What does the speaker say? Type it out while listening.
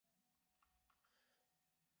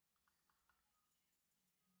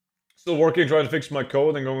Still working, trying to fix my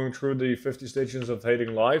code and going through the 50 stages of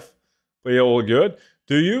hating life. But yeah, all good.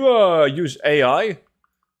 Do you use AI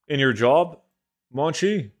in your job,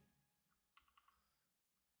 Monchi?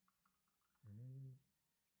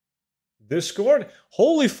 Discord?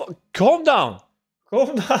 Holy fuck! Calm down.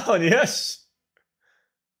 Calm down. Yes.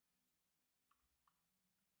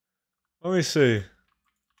 Let me see.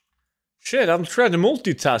 Shit, I'm trying to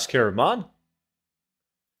multitask here, man.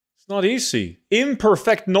 It's not easy.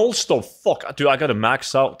 Imperfect null stuff. Fuck, dude, I gotta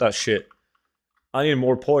max out that shit. I need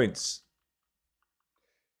more points.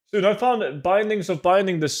 Dude, I found bindings of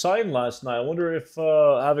binding the sign last night. I wonder if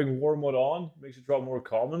having war mode on makes it drop more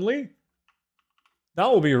commonly.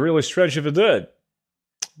 That would be really strange if it did.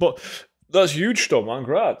 But that's huge though, man.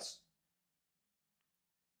 Congrats.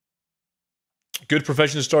 Good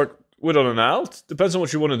profession to start with on an alt. Depends on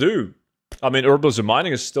what you want to do. I mean, herbalism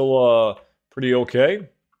mining is still pretty okay.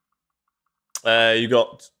 You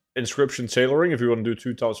got inscription tailoring if you want to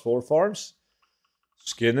do 2x4 farms.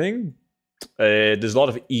 Skinning. There's a lot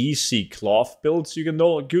of easy cloth builds you can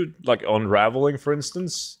do, good, like unraveling, for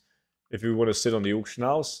instance. If you want to sit on the auction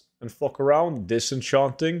house and fuck around.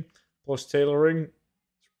 Disenchanting plus tailoring.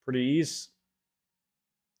 It's pretty easy.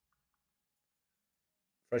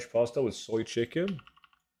 Fresh pasta with soy chicken.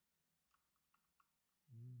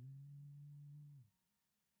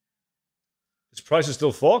 This price is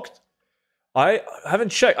still fucked. I haven't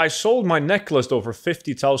checked. I sold my necklace though for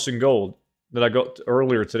 50,000 gold that I got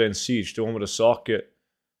earlier today in Siege, the one with a socket.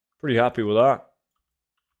 Pretty happy with that.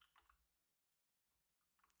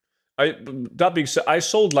 That being said, I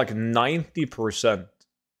sold like 90%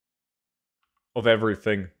 of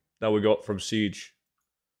everything that we got from Siege.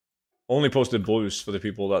 Only posted blues for the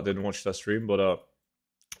people that didn't watch that stream, but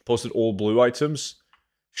posted all blue items.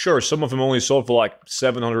 Sure, some of them only sold for like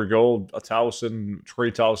 700 gold, 1,000,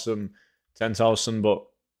 3,000, 10,000, but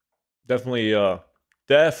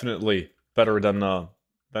definitely better than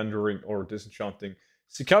vendoring or disenchanting.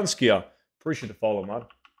 Sikanskia, appreciate the follow, man.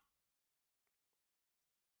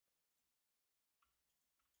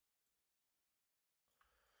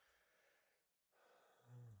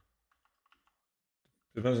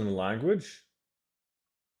 Depends on the language.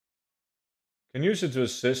 Can use it to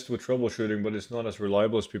assist with troubleshooting, but it's not as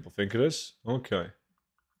reliable as people think it is. Okay.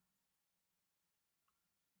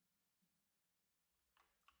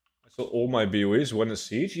 I saw all my BOEs when the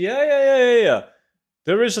siege. Yeah.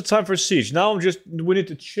 There is a time for siege. Now we need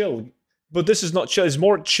to chill. But this is not chill. It's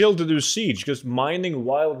more chill to do siege, because mining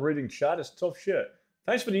while reading chat is tough shit.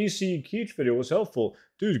 Thanks for the EC Keech video. It was helpful.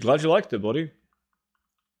 Dude, glad you liked it, buddy.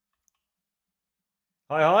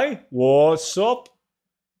 Hi. What's up?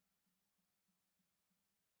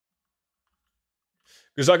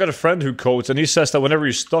 Because I got a friend who codes, and he says that whenever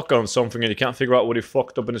you're stuck on something and you can't figure out what he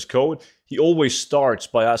fucked up in his code, he always starts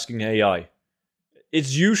by asking AI.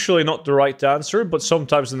 It's usually not the right answer, but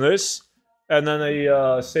sometimes it is. And then he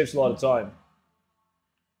saves a lot of time.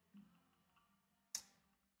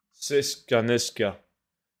 Siska Niska.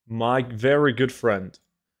 My very good friend.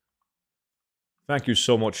 Thank you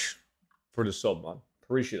so much for the sub, man.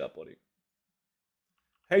 Appreciate that, buddy.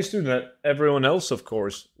 Hey, student, everyone else, of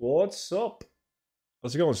course. What's up?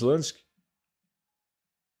 How's it going, Zelensky?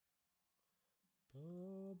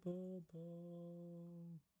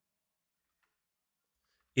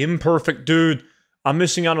 Imperfect, dude. I'm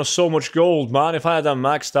missing out on so much gold, man. If I had that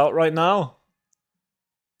maxed out right now.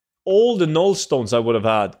 All the null stones I would have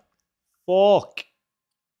had. Fuck.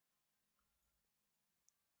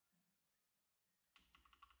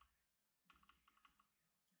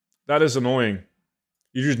 That is annoying.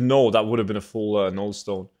 You just know that would have been a full null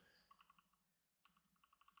stone.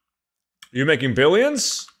 You making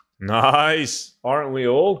billions? Nice. Aren't we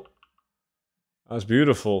all? That's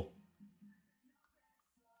beautiful.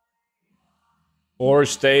 Or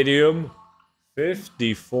stadium.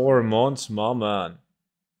 54 months, my man.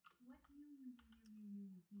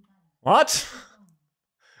 What?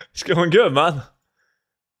 It's going good, man.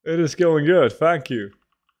 It is going good. Thank you.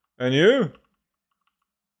 And you?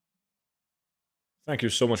 Thank you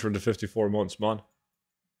so much for the 54 months, man.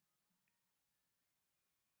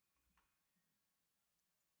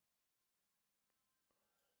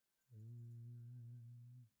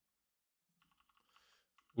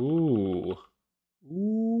 Ooh.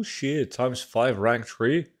 Ooh, shit. Times 5 rank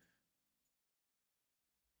 3.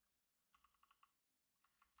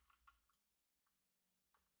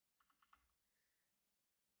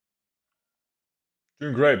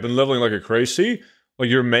 Doing great. Been leveling like a crazy. Like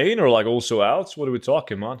your main or like also outs? What are we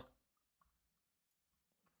talking, man?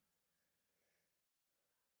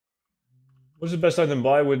 What's the best item to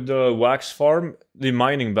buy with the wax farm? The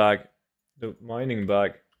mining bag. The mining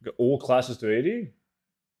bag. Got all classes to 80?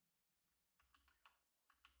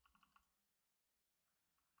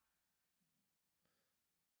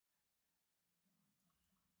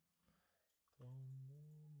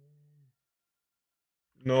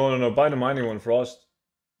 No. Buy the mining one, Frost.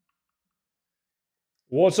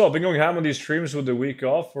 What's up? Been going ham on these streams with the week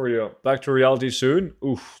off for you. Back to reality soon?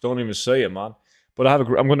 Oof, don't even say it, man. But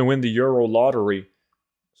I'm going to win the Euro lottery.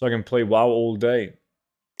 So I can play WoW all day.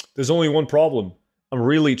 There's only one problem. I'm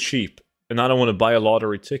really cheap. And I don't want to buy a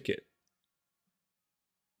lottery ticket.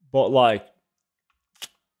 But, like,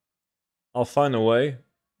 I'll find a way.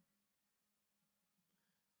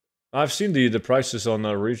 I've seen the prices on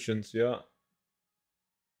regions, yeah.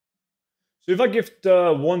 So if I gift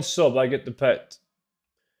one sub, I get the pet.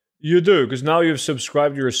 You do, because now you've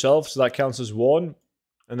subscribed yourself, so that counts as one.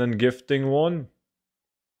 And then gifting one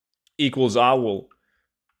equals owl.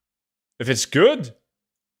 If it's good,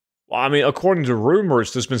 well, I mean, according to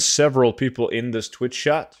rumors, there's been several people in this Twitch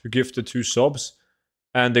chat who gifted 2 subs,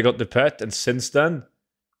 and they got the pet, and since then,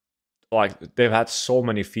 like, they've had so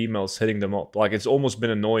many females hitting them up. Like, it's almost been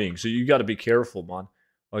annoying, so you gotta be careful, man.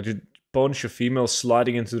 Like, a bunch of females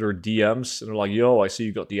sliding into their DMs, and they're like, yo, I see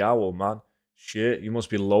you got the owl, man. Shit, you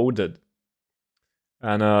must be loaded.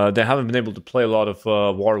 And they haven't been able to play a lot of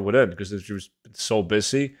War Within, because they've just been so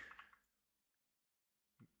busy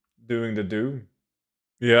doing the do.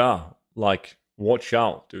 Yeah, like, watch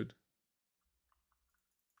out, dude.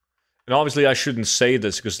 And obviously I shouldn't say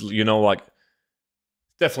this, because, you know, like,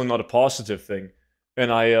 definitely not a positive thing.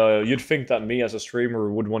 And you'd think that me as a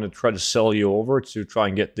streamer would want to try to sell you over to try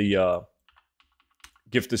and get the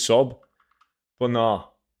gift the sub. But nah.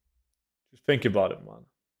 Just think about it, man.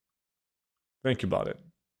 Think about it.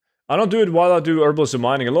 I don't do it while I do Herbalism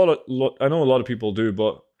mining. I know a lot of people do,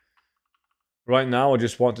 but right now I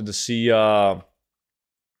just wanted to see how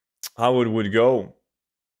it would go.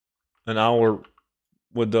 An hour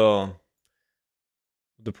with the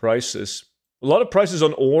prices. A lot of prices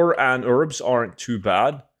on ore and herbs aren't too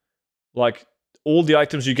bad. Like, all the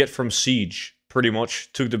items you get from Siege pretty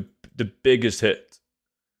much took the biggest hit.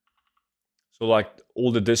 So, like,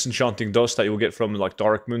 all the disenchanting dust that you'll get from, like,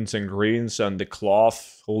 Dark Moons and Greens and the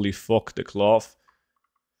cloth. Holy fuck, the cloth.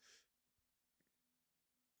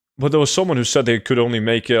 But there was someone who said they could only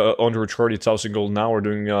make under 30,000 gold an hour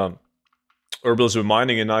doing Herbalism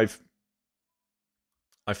mining, and I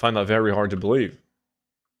find that very hard to believe.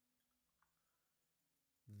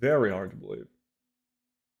 Very hard to believe.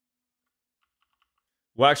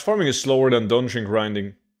 Wax farming is slower than dungeon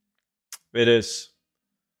grinding. It is.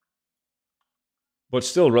 But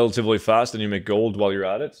still relatively fast, and you make gold while you're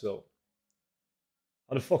at it, so...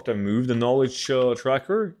 How the fuck do I move the knowledge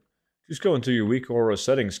tracker? Just go into your weak aura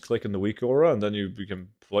settings, click on the weak aura, and then you can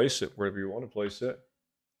place it wherever you want to place it.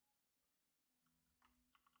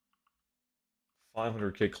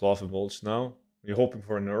 500k cloth and bolts now. You're hoping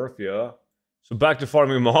for a nerf, yeah. So back to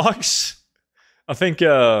farming Mox. I think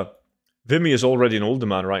Vimy is already an older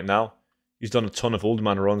man right now. He's done a ton of older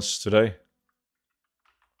man runs today.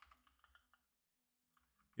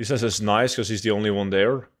 He says it's nice because he's the only one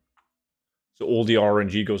there. So all the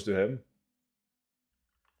RNG goes to him.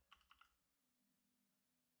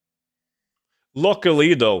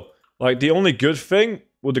 Luckily, though, like, the only good thing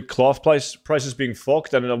with the cloth prices being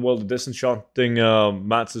fucked, and well, the disenchanting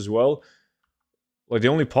mats as well, like, the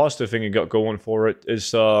only positive thing it got going for it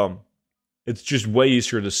is it's just way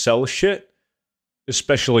easier to sell shit,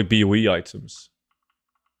 especially BOE items.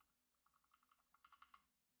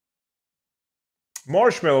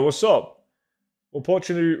 Marshmallow, what's up? What pot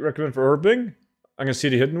should you recommend for herbing? I can see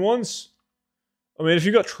the hidden ones. I mean, if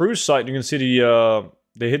you got True Sight, you can see the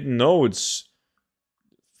hidden nodes.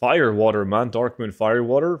 Firewater, man. Dark Moon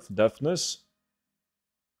Firewater for deafness.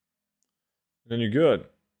 And then you're good.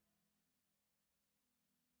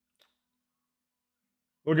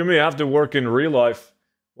 Look at me, I have to work in real life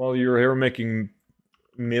while you're here making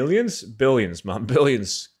millions? Billions, man.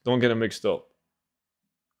 Billions. Don't get it mixed up.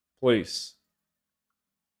 Please.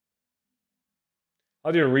 How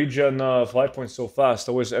do you regen 5 points so fast?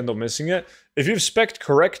 I always end up missing it. If you've spec'd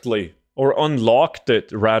correctly, or unlocked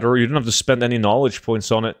it, rather, you don't have to spend any knowledge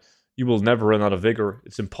points on it. You will never run out of vigor.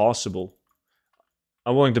 It's impossible.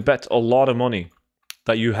 I'm willing to bet a lot of money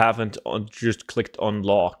that you haven't just clicked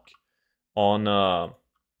unlock on,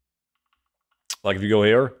 like, if you go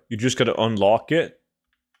here, you just gotta unlock it.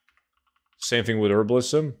 Same thing with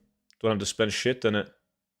Herbalism. Don't have to spend shit in it.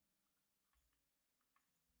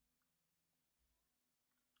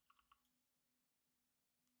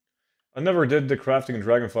 I never did the crafting in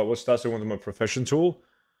Dragonflight. What's that? One of my profession tool?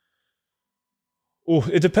 Oh,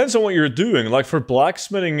 it depends on what you're doing. Like for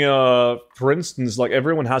blacksmithing, for instance, like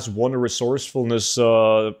everyone has one resourcefulness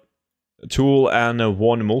tool and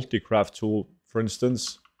one multi-craft tool, for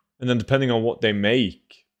instance. And then depending on what they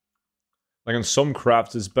make, like on some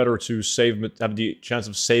crafts, it's better to have the chance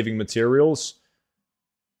of saving materials,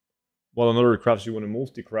 while on other crafts you want to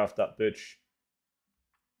multi-craft that bitch.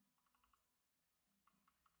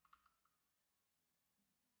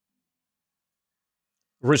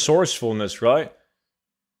 Resourcefulness, right?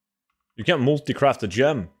 You can't multi-craft a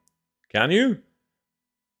gem, can you?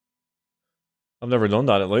 I've never done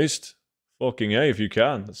that, at least. Fucking A, if you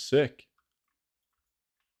can. That's sick.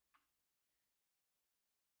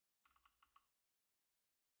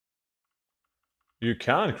 You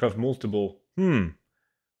can craft multiple. Well,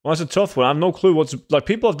 that's a tough one. I have no clue what's... Like,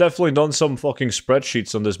 people have definitely done some fucking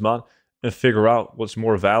spreadsheets on this, man, and figure out what's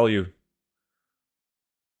more value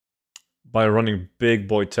by running big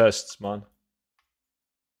boy tests, man.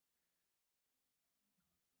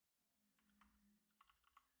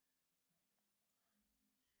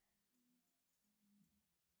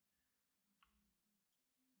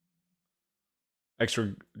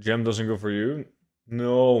 Extra gem doesn't go for you?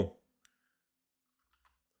 No.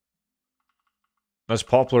 That's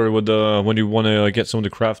popular with when you want to get someone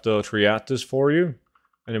to craft a Triatus for you.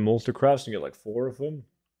 And in multi-crafts, you get like 4 of them.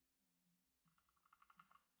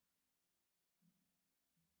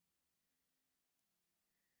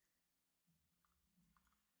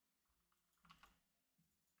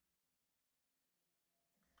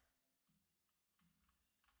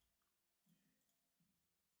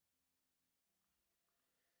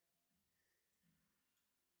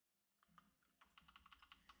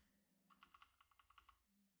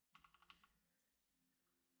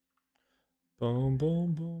 Boom,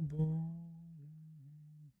 boom, boom, boom.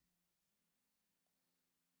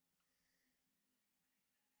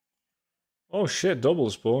 Oh shit, double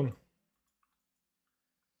spawn.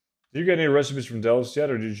 Did you get any recipes from Delves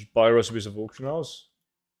yet, or did you just buy recipes of Auction House?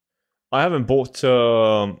 I haven't bought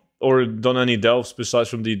or done any Delves besides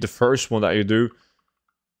from the first one that you do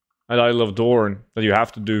at I Love Dorn that you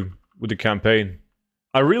have to do with the campaign.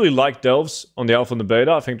 I really like Delves on the alpha and the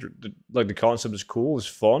beta. I think like the concept is cool, it's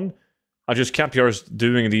fun. I just can't be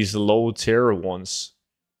doing these low tier ones.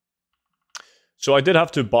 So I did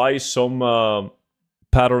have to buy some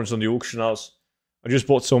patterns on the auction house. I just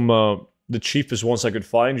bought some the cheapest ones I could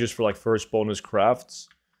find just for like first bonus crafts.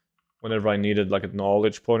 Whenever I needed like a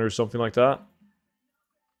knowledge point or something like that.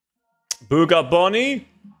 Booga Bunny?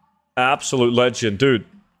 Absolute legend, dude.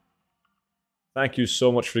 Thank you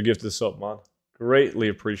so much for gifting this up, man. Greatly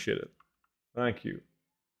appreciate it. Thank you.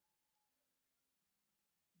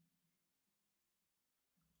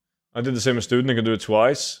 I did the same as student, I can do it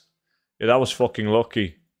twice. Yeah, that was fucking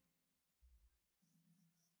lucky.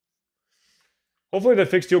 Hopefully they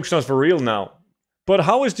fixed the auction house for real now. But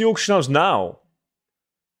how is the auction house now?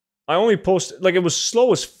 I only posted... Like, it was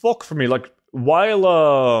slow as fuck for me. Like,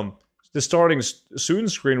 while the starting soon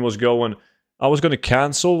screen was going, I was going to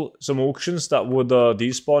cancel some auctions that would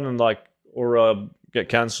despawn and, like... Or get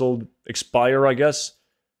cancelled, expire, I guess.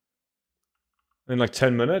 In, like,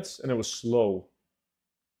 10 minutes. And it was slow.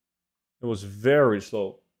 It was very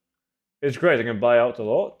slow. It's great. I can buy out a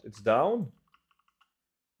lot. It's down.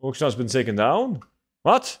 Auction has been taken down?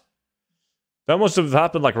 What? That must have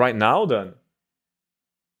happened like right now then.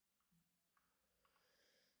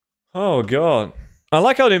 Oh god. I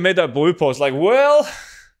like how they made that blue post. Like, well,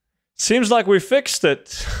 seems like we fixed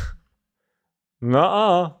it.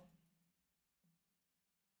 Nuh-uh.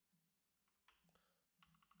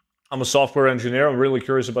 I'm a software engineer. I'm really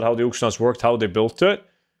curious about how the auction house worked, how they built it.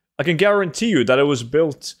 I can guarantee you that it was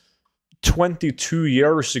built 22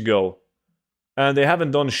 years ago. And they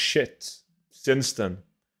haven't done shit since then.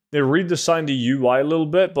 They redesigned the UI a little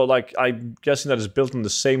bit, but like, I'm guessing that it's built on the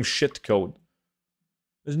same shit code.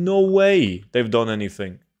 There's no way they've done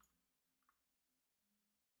anything.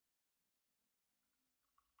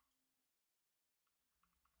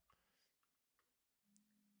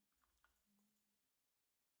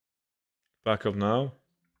 Back up now.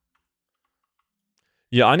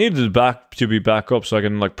 Yeah, I needed it back to be back up so I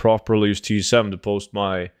can like properly use T7 to post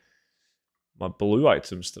my blue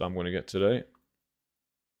items that I'm going to get today.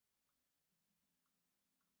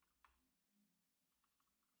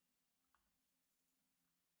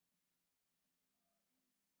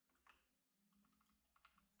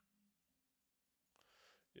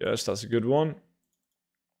 Yes, that's a good one.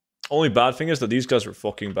 Only bad thing is that these guys are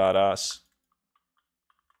fucking badass.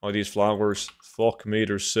 Oh, these flowers. Fuck me,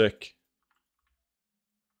 they're sick.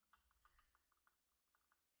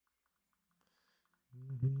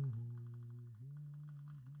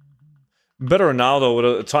 Better now, though,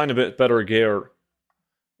 with a tiny bit better gear.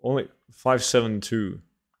 Only 572.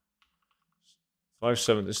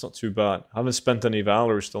 570, it's not too bad. Haven't spent any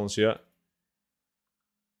Valor Stones yet.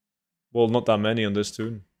 Well, not that many on this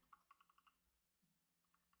tune.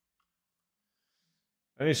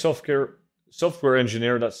 Any software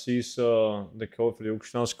engineer that sees the code for the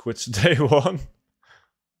auction house quits day one.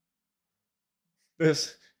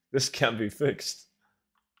 This can't be fixed.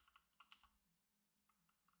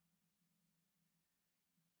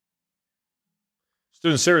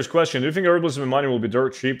 Student, serious question. Do you think herbalism and mining will be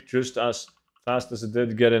dirt cheap just as fast as it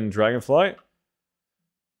did get in Dragonflight?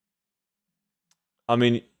 I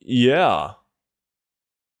mean, yeah.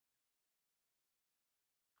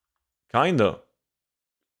 Kinda.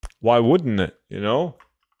 Why wouldn't it, you know?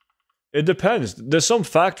 It depends. There's some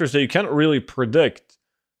factors that you can't really predict.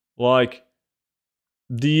 Like,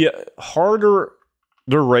 the harder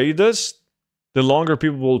the raid is, the longer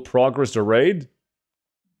people will progress the raid.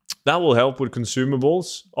 That will help with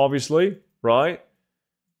consumables, obviously, right?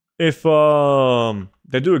 If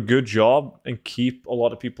they do a good job and keep a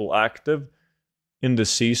lot of people active in the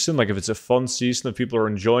season, like if it's a fun season, if people are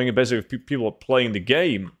enjoying it, basically if people are playing the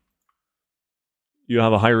game, you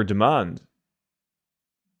have a higher demand.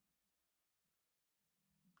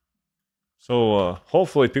 So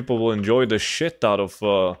hopefully people will enjoy the shit out of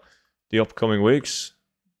the upcoming weeks.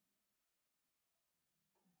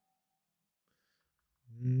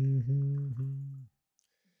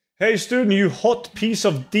 Hey student, you hot piece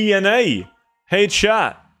of DNA. Hey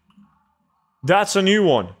chat. That's a new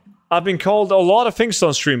one. I've been called a lot of things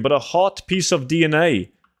on stream, but a hot piece of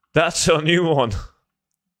DNA. That's a new one.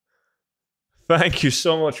 Thank you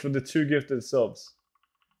so much for the 2 gifted subs.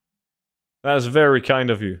 That's very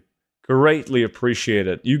kind of you. Greatly appreciate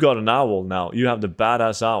it. You got an owl now. You have the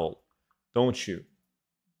badass owl, don't you?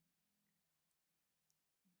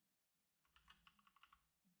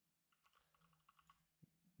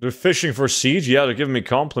 They're fishing for Siege? Yeah, they're giving me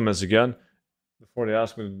compliments again. Before they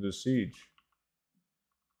ask me to do Siege.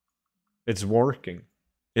 It's working.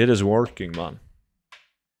 It is working, man.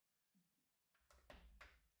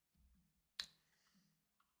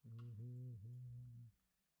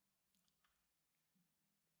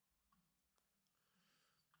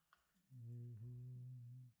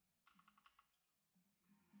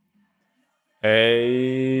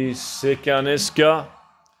 Hey, Sikaniska.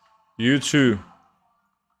 You too.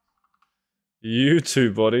 You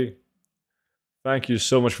too, buddy. Thank you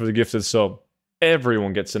so much for the gifted sub.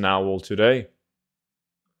 Everyone gets an owl today.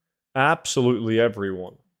 Absolutely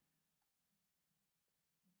everyone.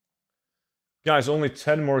 Guys, only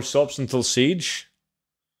 10 more subs until Siege.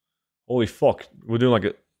 Holy fuck. We're doing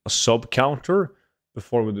like a sub counter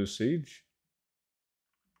before we do Siege.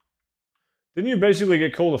 Didn't you basically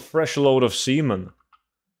get called a fresh load of semen?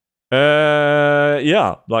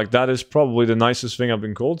 Yeah. Like, that is probably the nicest thing I've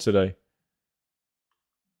been called today.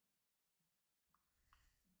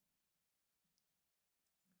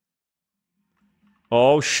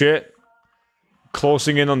 Oh, shit.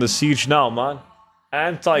 Closing in on the Siege now, man.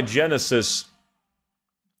 Anti-Genesis.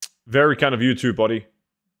 Very kind of you too, buddy.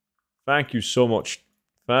 Thank you so much.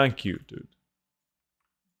 Thank you, dude.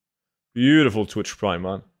 Beautiful Twitch Prime,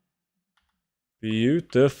 man.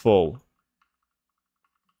 Beautiful.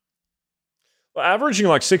 We're averaging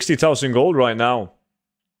like 60,000 gold right now.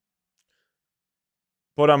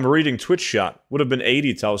 But I'm reading Twitch chat. Would have been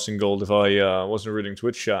 80,000 gold if I wasn't reading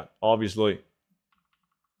Twitch chat, obviously.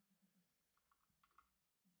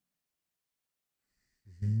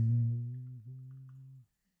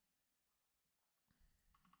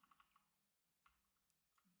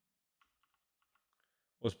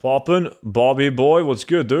 What's poppin'? Bobby boy, what's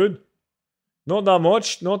good, dude? Not that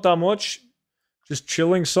much, not that much. Just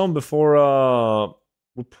chilling some before,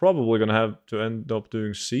 we're probably gonna have to end up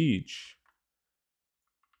doing Siege.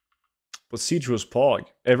 But Siege was pog.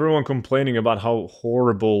 Everyone complaining about how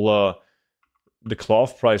horrible, the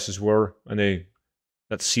cloth prices were, and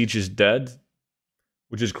that Siege is dead.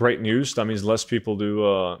 Which is great news. That means less people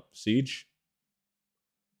do, Siege.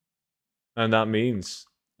 And that means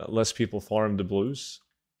that less people farm the blues.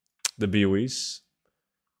 The BOEs.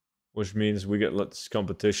 Which means we get less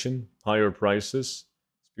competition, higher prices.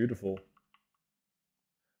 It's beautiful.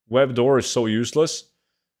 Web door is so useless.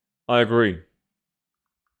 I agree.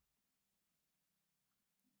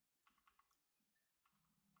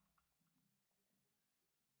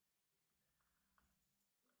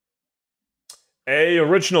 Hey,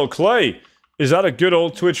 Original Clay. Is that a good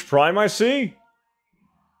old Twitch Prime I see?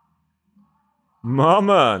 My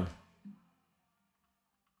man.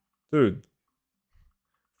 Dude.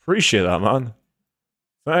 Appreciate that, man.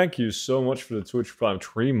 Thank you so much for the Twitch Prime.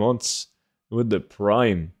 3 months. with the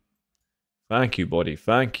prime. Thank you, buddy.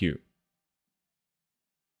 Thank you.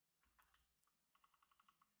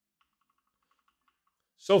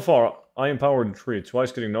 So far, I empowered 3.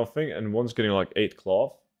 Twice getting nothing, and once getting like 8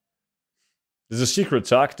 cloth. There's a secret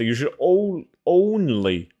tactic. You should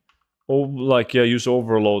only use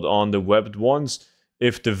overload on the webbed ones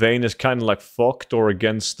if the vein is kind of like fucked or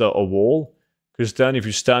against a wall. Because then if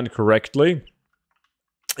you stand correctly,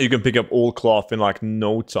 you can pick up all cloth in like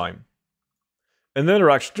no time. And then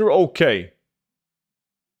they're okay.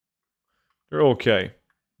 They're okay.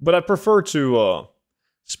 But I prefer to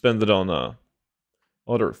spend it on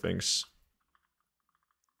other things.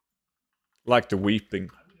 Like the weeping.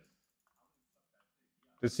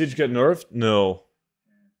 Did Siege get nerfed? No.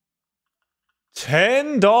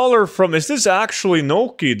 $10 from... Is this actually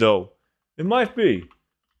Noki, though? It might be.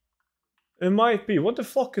 It might be. What the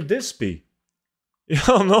fuck could this be? Yo,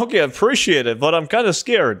 Noki, I appreciate it, but I'm kind of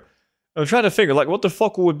scared. I'm trying to figure, like, what the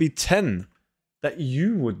fuck would be 10 that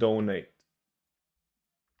you would donate?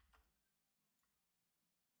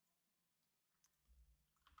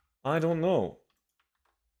 I don't know.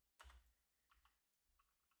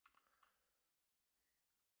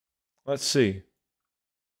 Let's see.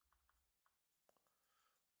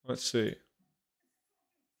 Let's see.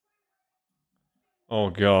 Oh,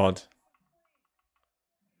 God.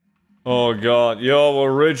 Oh, God. Yo,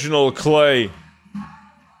 original Clay.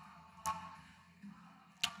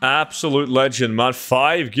 Absolute legend, man.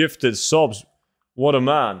 5 gifted subs. What a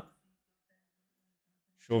man.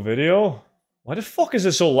 Show video? Why the fuck is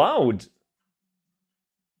it so loud?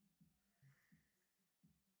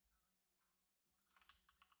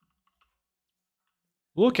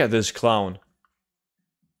 Look at this clown.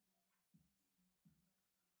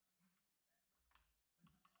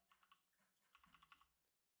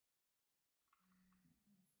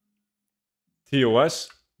 TOS?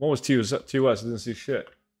 What was TOS? TOS? I didn't see shit.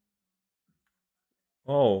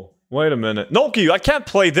 Oh, wait a minute. Noki, I can't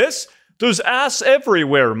play this! There's ass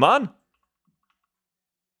everywhere, man!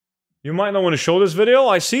 You might not want to show this video.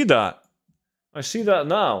 I see that. I see that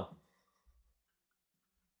now.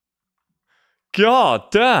 God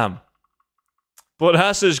damn. But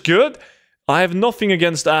ass is good? I have nothing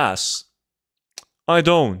against ass. I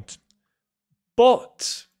don't.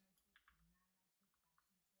 But...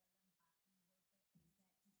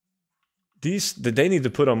 they need to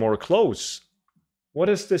put on more clothes. What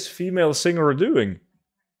is this female singer doing?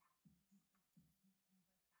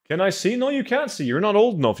 Can I see? No, you can't see. You're not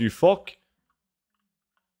old enough, you fuck.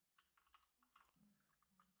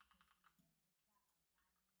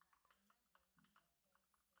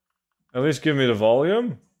 At least give me the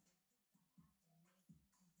volume.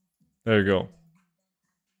 There you go.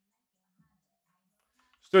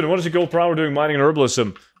 Student, what is your gold per hour doing mining and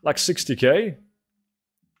herbalism? Like 60k?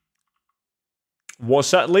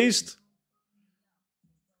 Was at least.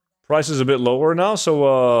 Price is a bit lower now,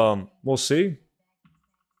 so we'll see.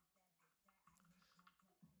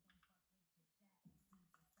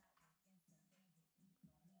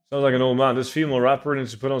 Sounds like an old man. This female rapper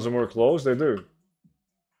needs to put on some more clothes. They do.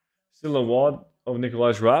 Still a wad of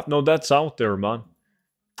Nikolai's rap? No, that's out there, man.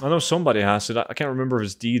 I know somebody has it. I can't remember if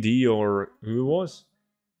it's DD or who it was.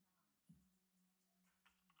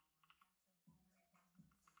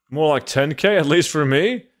 More like 10k, at least for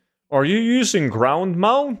me. Are you using ground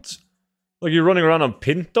mount? Like you're running around on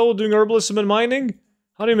Pinto doing herbalism and mining?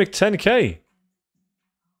 How do you make 10k?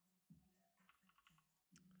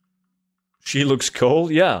 She looks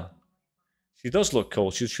cold? Yeah. She does look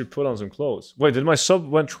cold. She should put on some clothes. Wait, did my sub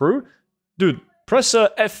went through? Dude, press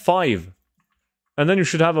F5. And then you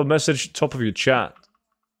should have a message top of your chat.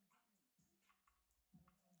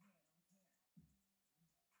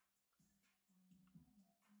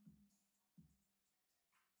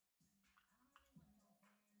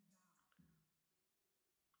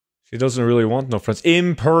 She doesn't really want no friends.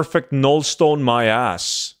 Imperfect nullstone my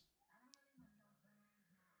ass.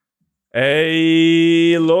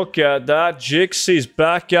 Hey, look at that. Jixie's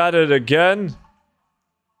back at it again.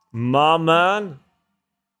 My man.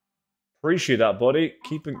 Appreciate that, buddy.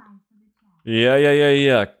 Keeping...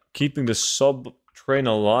 Yeah. Keeping the sub train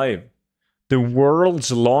alive. The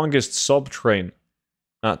world's longest sub train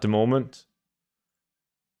at the moment.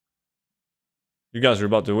 You guys are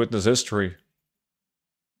about to witness history.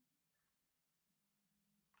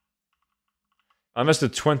 I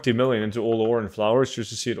invested 20 million into all ore and flowers just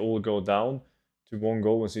to see it all go down to 1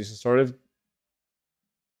 gold when season started.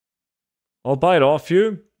 I'll buy it off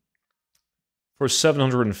you for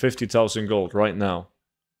 750,000 gold right now.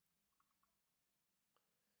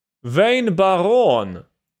 Vein Baron.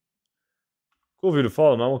 Cool of you to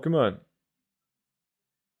follow, man. Welcome on.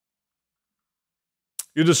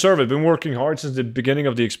 You deserve it. Been working hard since the beginning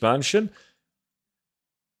of the expansion.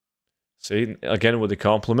 See, again with the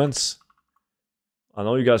compliments. I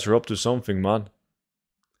know you guys are up to something, man.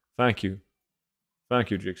 Thank you.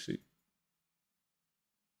 Thank you, Jixie.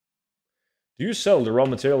 Do you sell the raw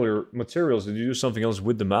materials? Did you do something else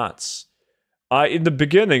with the mats? In the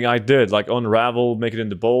beginning, I did, like unravel, make it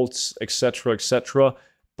into bolts, etc., etc.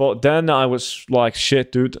 But then I was like,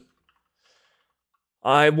 shit, dude.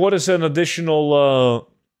 What is an additional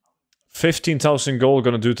 15,000 gold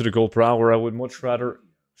gonna do to the gold per hour? I would much rather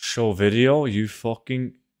show video. You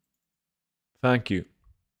fucking... Thank you.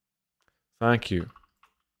 Thank you.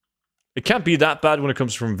 It can't be that bad when it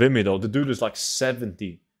comes from Vimy, though. The dude is like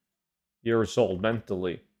 70 years old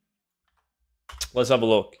mentally. Let's have a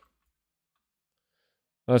look.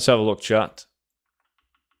 Let's have a look, chat.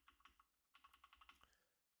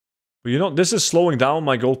 But you know, this is slowing down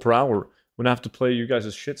my gold per hour when I have to play you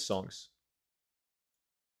guys' shit songs.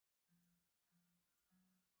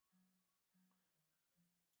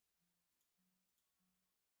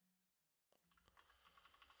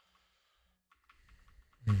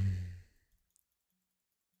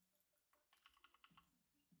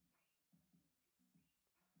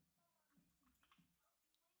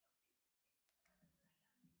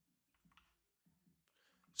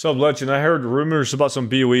 So, Legend, I heard rumors about some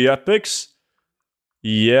BOE epics.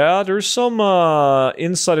 Yeah, there's some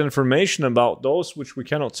inside information about those, which we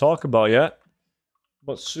cannot talk about yet.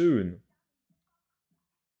 But soon.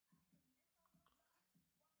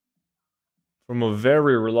 From a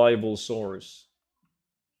very reliable source.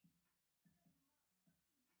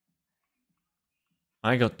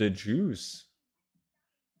 I got the juice.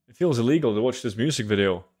 It feels illegal to watch this music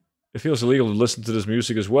video. It feels illegal to listen to this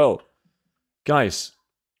music as well. Guys,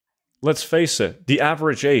 let's face it. The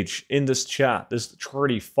average age in this chat is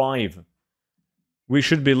 35. We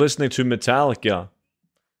should be listening to Metallica.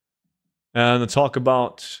 And talk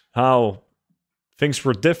about how things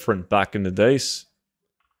were different back in the days.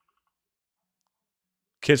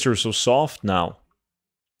 Kids are so soft now.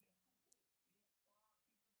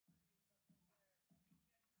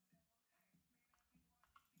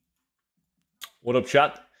 What up,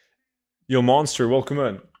 chat? Yo, Monster, welcome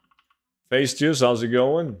in. Face Juice, how's it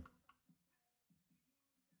going?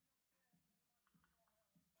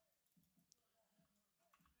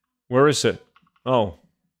 Where is it? Oh.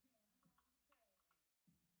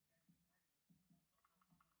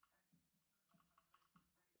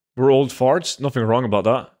 We're old farts? Nothing wrong about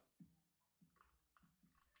that.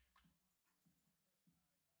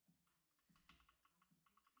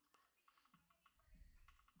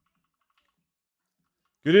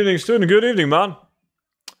 Good evening, student. Good evening, man.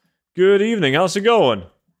 Good evening. How's it going?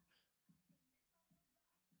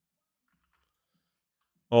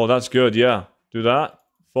 Oh, that's good. Yeah. Do that.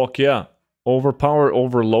 Fuck yeah. Overpower,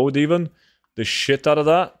 overload even. The shit out of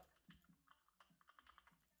that.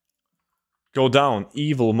 Go down.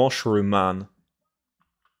 Evil mushroom man.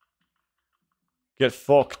 Get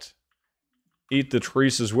fucked. Eat the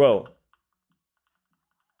trees as well.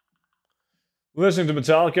 Listening to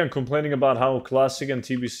Metallica and complaining about how Classic and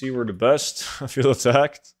TBC were the best. I feel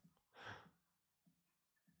attacked.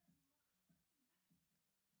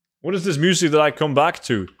 What is this music that I come back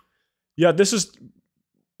to? Yeah, this is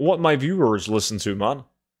what my viewers listen to, man.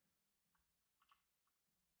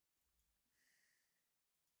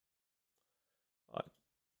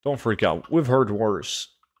 Don't freak out. We've heard worse.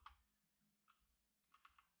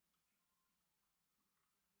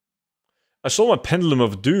 I sold my Pendulum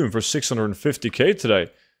of Doom for 650k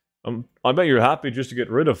today. I bet you're happy just to get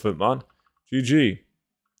rid of it, man. GG.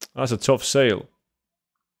 That's a tough sale.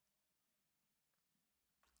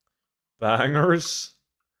 Bangers.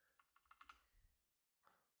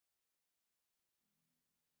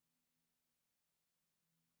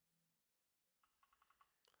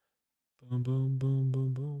 Boom, boom, boom,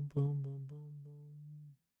 boom, boom, boom, boom, boom.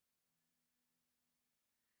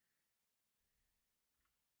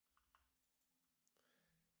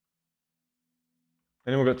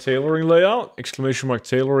 Anyone got tailoring layout? Exclamation mark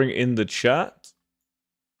tailoring in the chat.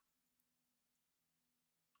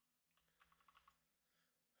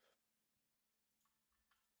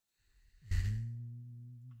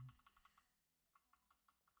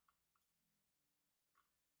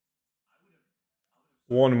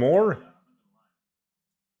 One more?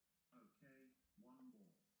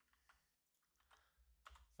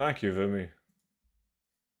 Thank you, Vimy.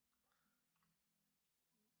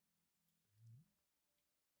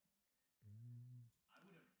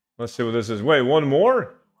 Let's see what this is. Wait, one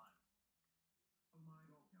more?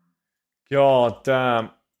 God damn.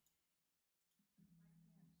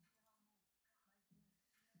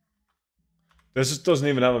 This doesn't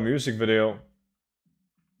even have a music video.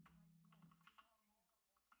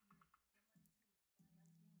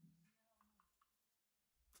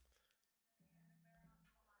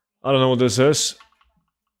 I don't know what this is.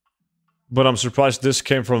 But I'm surprised this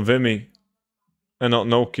came from Vimy and not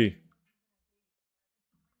Noki.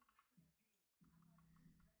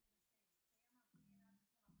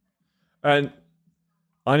 And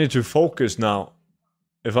I need to focus now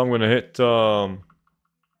if I'm gonna hit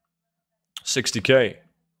 60k.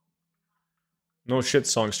 No shit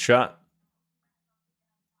songs, chat.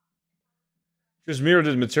 Just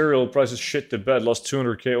mirrored material prices shit the bed. Lost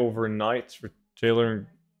 200k overnight for tailoring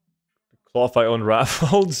the cloth I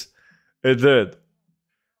unraveled. It did.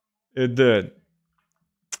 It did.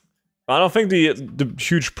 I don't think the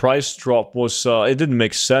huge price drop was... it didn't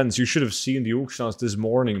make sense. You should have seen the auction house this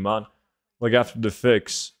morning, man. Like after the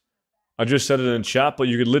fix. I just said it in chat, but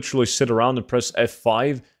you could literally sit around and press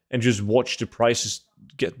F5 and just watch the prices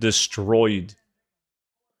get destroyed.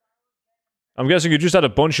 I'm guessing you just had a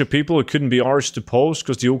bunch of people who couldn't be arsed to post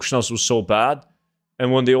because the auction house was so bad.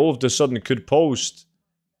 And when they all of a sudden could post,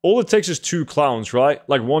 all it takes is 2 clowns, right?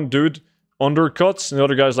 Like one dude undercuts and the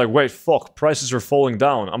other guy's like, wait, fuck, prices are falling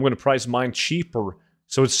down. I'm going to price mine cheaper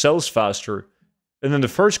so it sells faster. And then the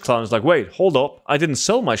first clown is like, wait, hold up, I didn't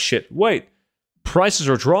sell my shit. Wait, prices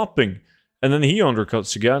are dropping. And then he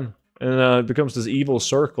undercuts again. And it becomes this evil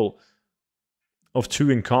circle of 2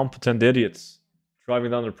 incompetent idiots driving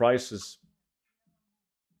down the prices.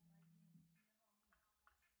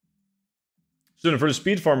 So for the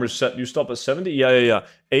Speed Farmers set, you stop at 70? Yeah.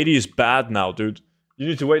 80 is bad now, dude. You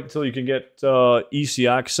need to wait until you can get easy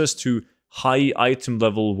access to high item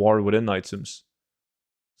level war within items.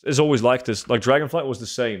 It's always like this. Like Dragonflight was the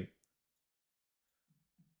same.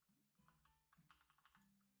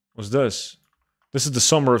 What's this? This is the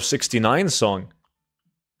Summer of 69 song.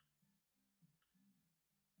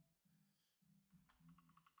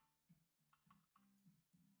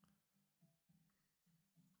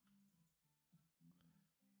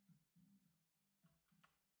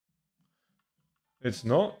 It's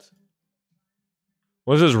not.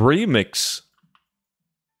 What is this remix?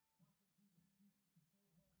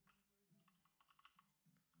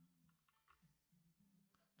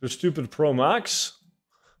 The stupid Pro Max?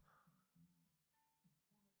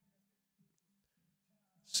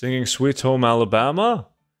 Singing Sweet Home Alabama?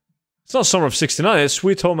 It's not Summer of 69, it's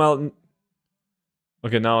Sweet Home Al...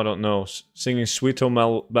 Okay, now I don't know. Singing Sweet Home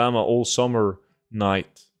Alabama all summer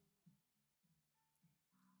night.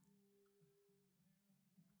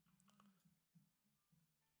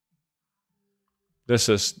 This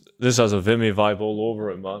has a Vimy vibe all over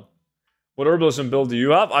it, man. What Herbalism build do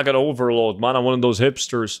you have? I got Overload, man. I'm one of those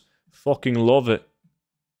hipsters. Fucking love it.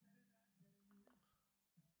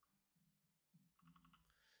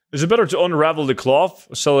 Is it better to unravel the cloth,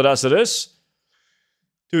 sell it as it is?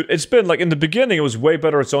 Dude, it's been like in the beginning it was way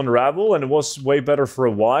better to unravel and it was way better for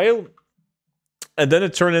a while. And then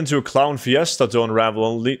it turned into a clown fiesta to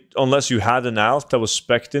unravel unless you had an alt that was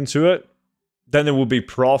spec'd into it. Then it would be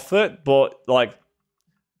profit, but like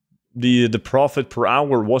the profit per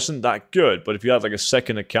hour wasn't that good. But if you had like a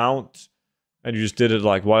second account and you just did it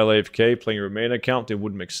like while AFK playing your main account, it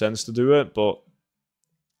wouldn't make sense to do it. But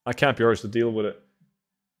I can't be arsed to deal with it.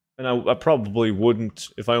 And I probably wouldn't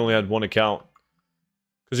if I only had one account.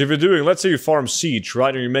 Because if you're doing, let's say you farm Siege,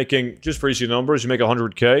 right? And you're making, just for easy numbers, you make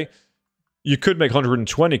 100k. You could make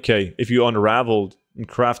 120k if you unraveled and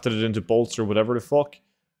crafted it into bolts or whatever the fuck.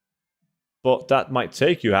 But that might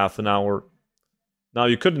take you half an hour. Now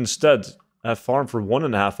you could instead have farmed for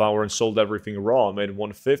 1.5 hours and sold everything raw and made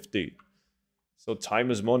 150. So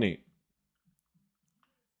time is money.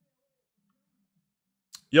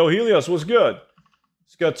 Yo, Helios, what's good?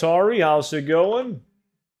 Skatari, how's it going?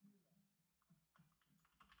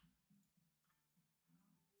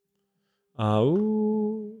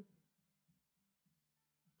 Oh.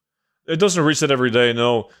 It doesn't reset every day,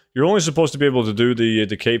 no. You're only supposed to be able to do the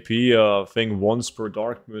KP thing once per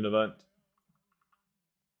Dark Moon event.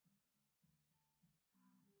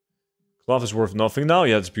 Cloth is worth nothing now?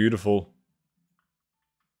 Yeah, it's beautiful.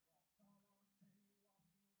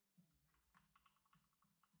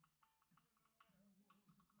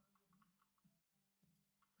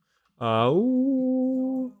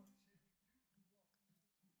 Oh.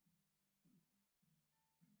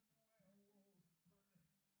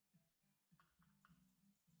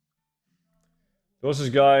 There was this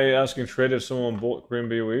guy asking trade if someone bought green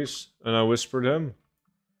BOEs, and I whispered him.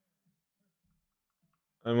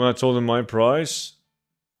 And when I told him my price,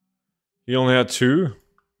 he only had 2.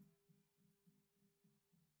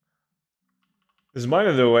 Is mine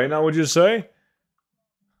in the way now, would you say?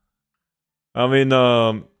 I mean,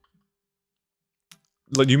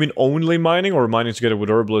 like, you mean only mining or mining together with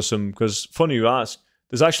herbalism? Because funny you ask.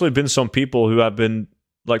 There's actually been some people who have been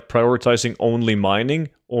like prioritizing only mining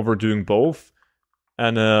over doing both,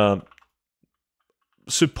 and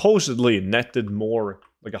supposedly netted more,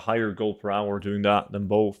 like a higher gold per hour doing that than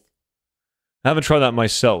both. I haven't tried that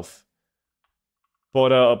myself,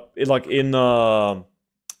 but like in the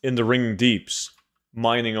ring deeps,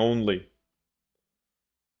 mining only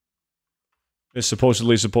is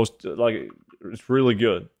supposedly supposed to, like, it's really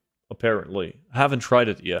good. Apparently, I haven't tried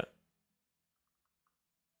it yet.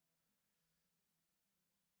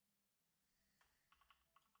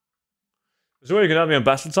 Is there a way you can have me on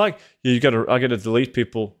battle tag? Yeah, I gotta delete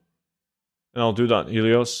people. And I'll do that,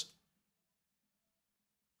 Helios.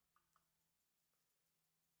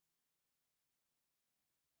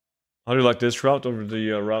 How do you like this route over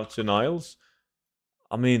the route in Isles?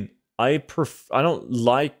 I mean, I don't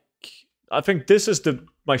like... I think this is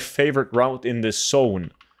my favorite route in this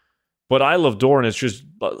zone. But Isle of Dorn is just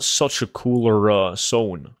such a cooler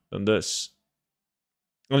zone than this.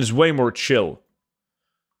 And it's way more chill.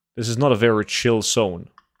 This is not a very chill zone.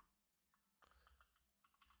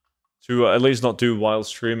 To at least not do while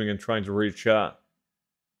streaming and trying to read chat.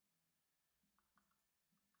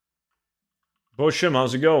 Bushim,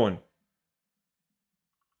 how's it going?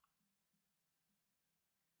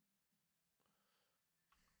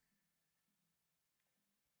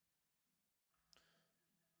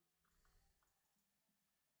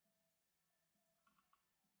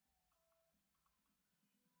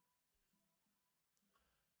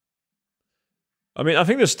 I mean, I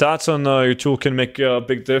think the stats on your tool can make a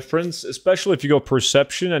big difference, especially if you go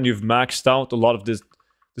perception and you've maxed out a lot of the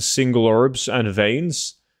single herbs and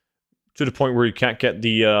veins to the point where you can't get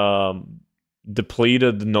the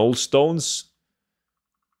depleted null stones.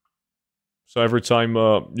 So every time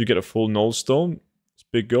you get a full null stone, it's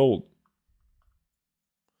big gold.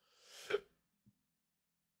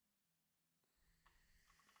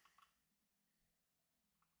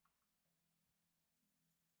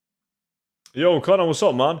 Yo, Connor, what's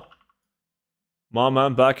up, man? My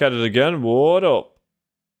man, back at it again. What up?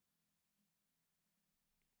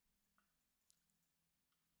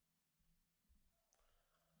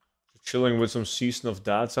 Chilling with some Season of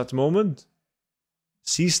Dads at the moment.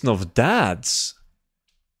 Season of Dads?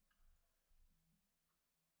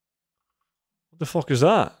 What the fuck is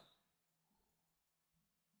that?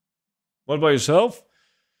 What about yourself?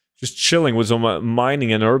 Just chilling with some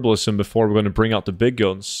mining and herbalism before we're going to bring out the big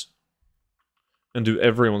guns. And do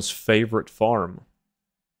everyone's favorite farm.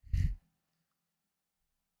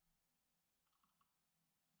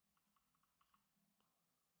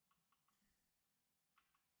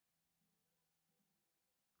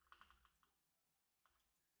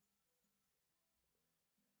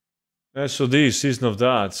 SOD, Season of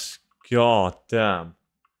Dads. God damn.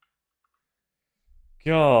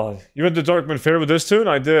 God. You went to Darkman Fair with this tune?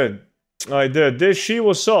 I did. I did. Dishy,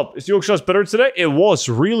 what's up? Is the Oak Shots better today? It was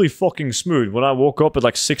really fucking smooth when I woke up at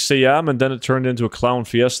like 6 AM and then it turned into a clown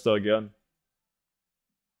fiesta again.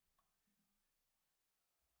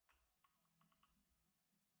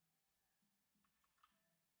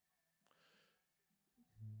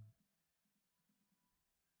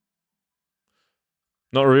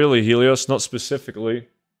 Not really, Helios. Not specifically.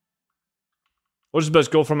 What is the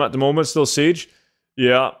best Goldfarm at the moment? Still Siege?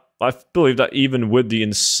 Yeah, I believe that even with the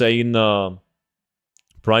insane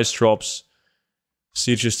price drops,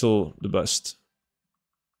 Siege is still the best.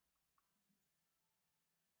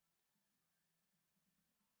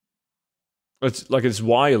 It's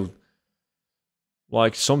wild.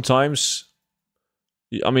 Like, sometimes...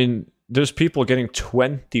 I mean, there's people getting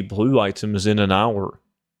 20 blue items in an hour.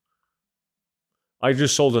 I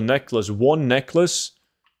just sold a necklace. One necklace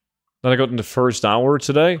that I got in the first hour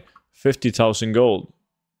today. 50,000 gold.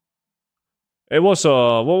 It was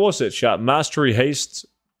what was it, chat? Mastery Haste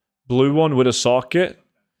blue one with a socket.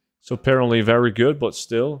 So apparently very good, but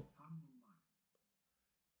still.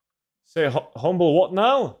 Say humble what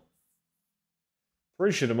now?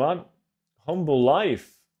 Appreciate it, man. Humble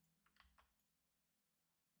life.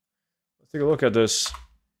 Let's take a look at this.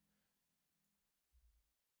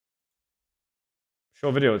 Show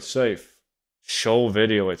video, it's safe. Show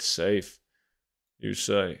video, it's safe. You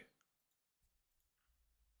say.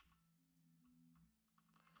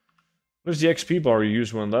 What is the XP bar you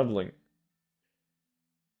use when leveling?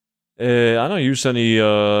 I don't use any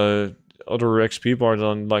other XP bar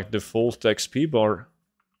than like default XP bar.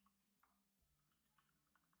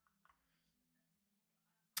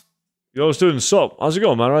 Yo, student, sup? How's it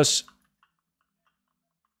going, Maras?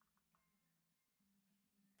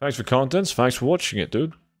 Thanks for contents. Thanks for watching it,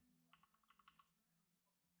 dude.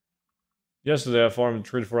 Yesterday I farmed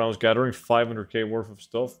 3 to 4 hours gathering 500k worth of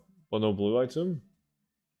stuff, but no blue item.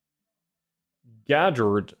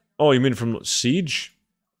 Gathered? Oh, you mean from Siege?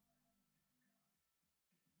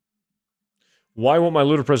 Why won't my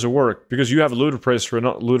loot appraiser work? Because you have a loot appraiser and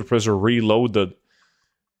not loot appraiser reloaded.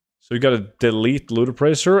 So you gotta delete loot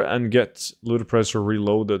appraiser and get loot appraiser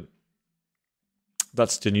reloaded.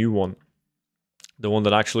 That's the new one. The one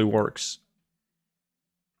that actually works.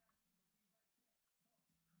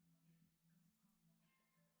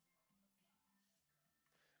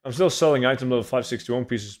 I'm still selling item level 561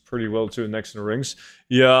 pieces pretty well too, next in the rings.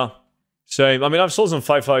 Yeah, same. I mean, I've sold some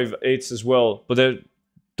 558s as well, but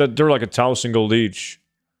they're like 1,000 gold each.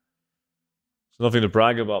 It's nothing to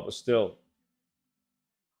brag about, but still.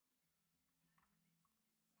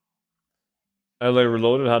 LA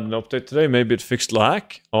Reloaded had an update today. Maybe it fixed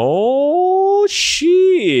lag. Oh,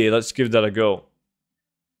 shit. Let's give that a go.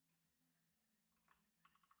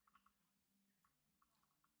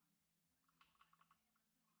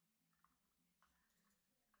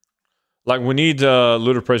 Like, we need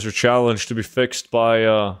Loot Appraiser Challenge to be fixed by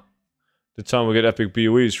the time we get epic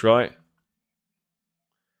BOEs, right?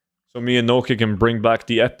 So me and Noki can bring back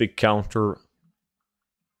the epic counter.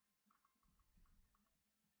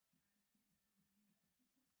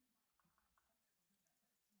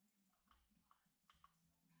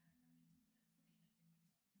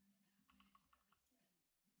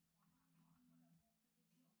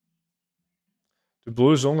 The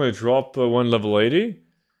blues only drop when level 80?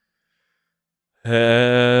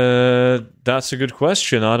 That's a good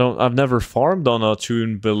question. I've never farmed on a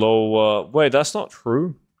tune below, wait, that's not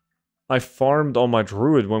true. I farmed on my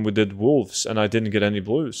druid when we did wolves and I didn't get any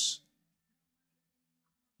blues.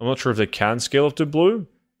 I'm not sure if they can scale up to blue,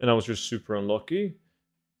 and I was just super unlucky.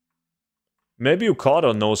 Maybe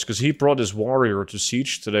Okada knows, because he brought his warrior to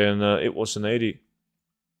Siege today, and it was an 80.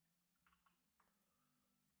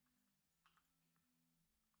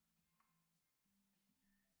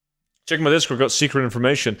 Check my Discord, got secret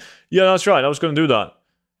information. Yeah, that's right, I was going to do that.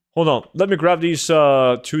 Hold on, let me grab these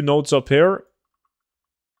 2 notes up here.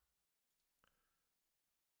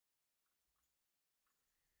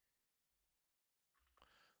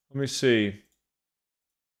 Let me see.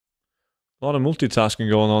 A lot of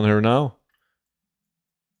multitasking going on here now.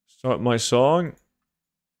 Start my song.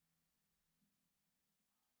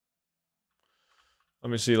 Let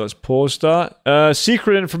me see, let's pause that.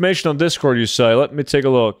 Secret information on Discord, you say. Let me take a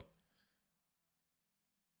look.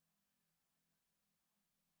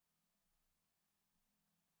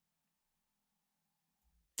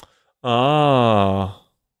 Ah.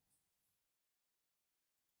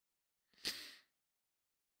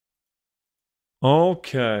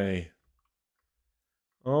 Okay.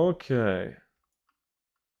 Okay.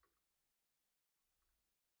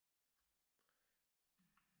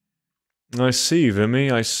 I see, Vimy,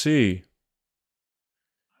 I see.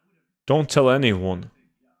 Don't tell anyone.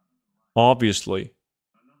 Obviously.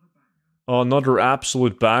 Another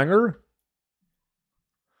absolute banger?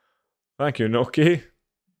 Thank you, Noki.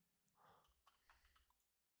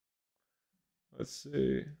 Let's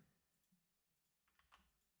see.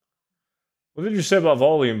 What did you say about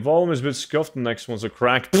volume? Volume is a bit scuffed, the next one's a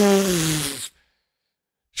crack.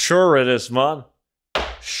 Sure it is, man.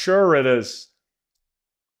 Sure it is.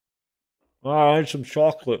 I need some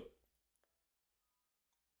chocolate.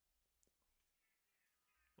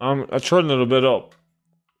 I turned it a bit up.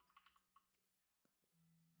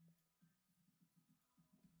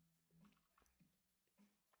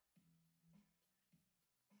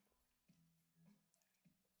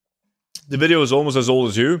 The video is almost as old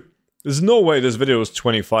as you. There's no way this video is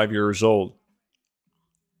 25 years old.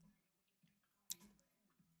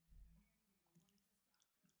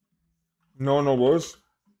 No worse.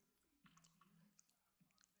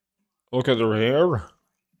 Look at her hair.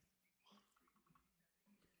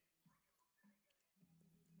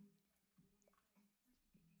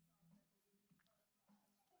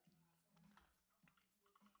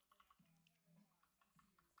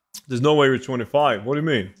 There's no way you're 25. What do you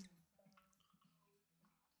mean?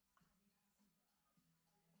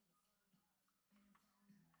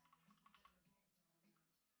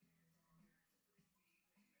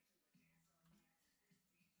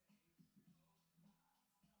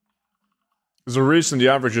 There's a reason the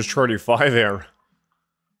average is 35 here.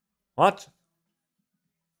 What?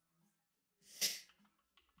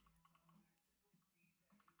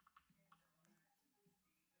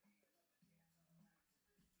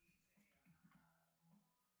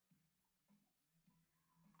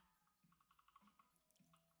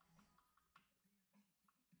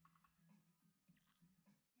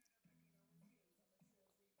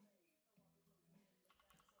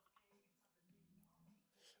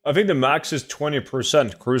 I think the max is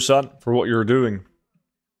 20%, Cruzat, for what you're doing.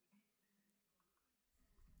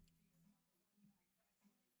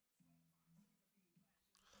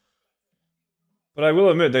 But I will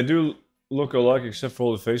admit, they do look alike except for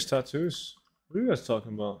all the face tattoos. What are you guys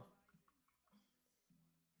talking about?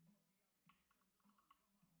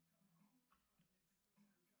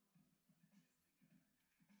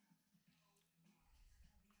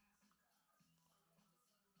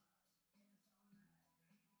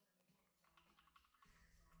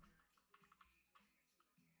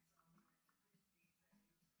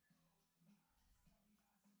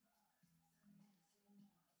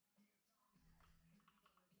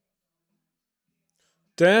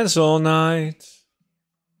 Dance all night.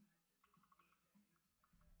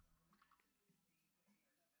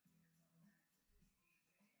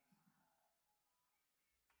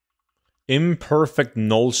 Imperfect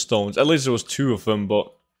null stones. At least there was 2 of them,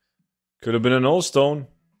 but could have been a null stone.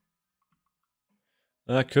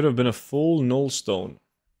 That could have been a full null stone.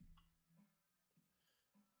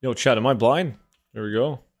 Yo, chat, am I blind? There we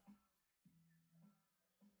go.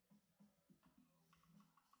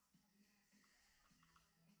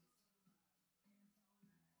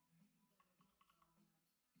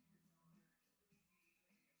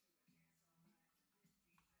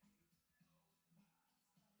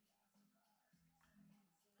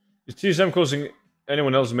 Is TSM causing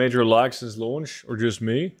anyone else major lag since launch, or just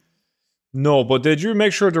me? No, but did you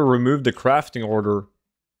make sure to remove the crafting order?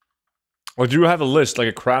 Or do you have a list, like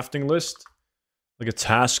a crafting list? Like a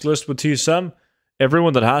task list with TSM?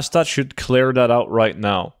 Everyone that has that should clear that out right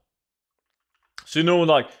now. So you know,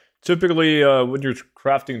 like, typically when you're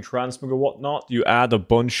crafting transmog or whatnot, you add a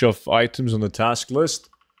bunch of items on the task list.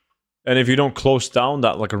 And if you don't close down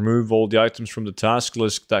that, like remove all the items from the task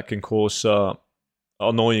list, that can cause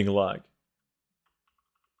annoying lag.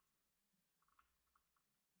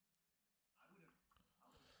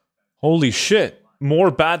 Holy shit. More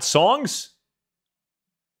bad songs?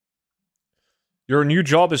 Your new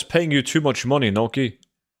job is paying you too much money, Noki.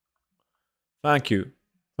 Thank you.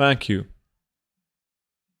 Thank you.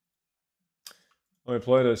 Let me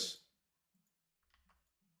play this.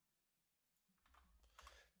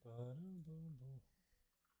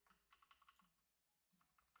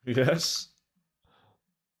 Yes?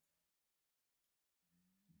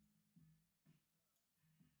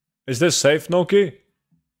 Is this safe, Noki?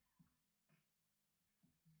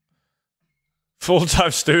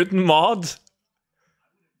 Full-time student mod?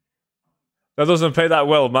 That doesn't pay that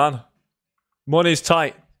well, man. Money's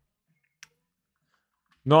tight.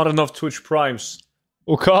 Not enough Twitch primes.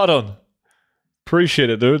 Okadon. Appreciate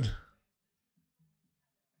it, dude.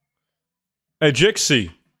 Hey,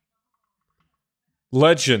 Jixie.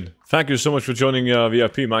 Legend. Thank you so much for joining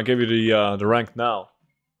VIP, man. I gave you the rank now.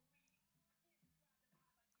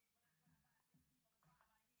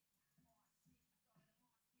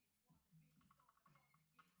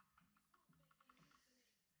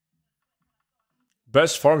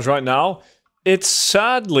 Best farms right now? It's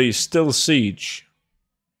sadly still Siege.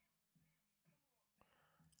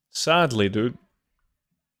 Sadly, dude.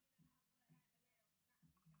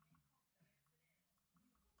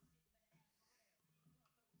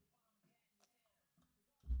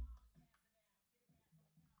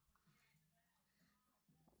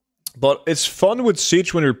 But it's fun with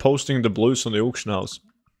Siege when you're posting the blues on the auction house.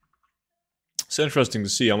 It's interesting to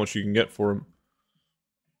see how much you can get for him.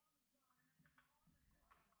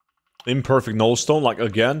 Imperfect nullstone, like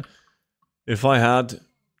again. If I had...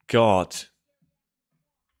 God.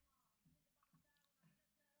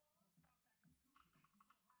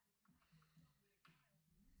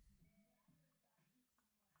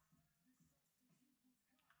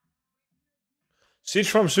 Siege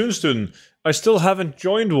Farm soon, student. I still haven't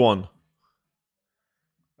joined one.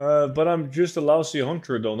 But I'm just a lousy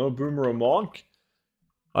hunter though, no boomer or monk.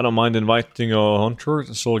 I don't mind inviting a hunter,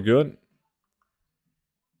 it's all good.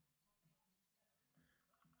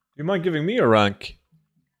 You mind giving me a rank?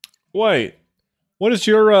 Wait. What is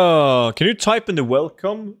your, can you type in the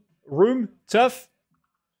welcome room, Tef?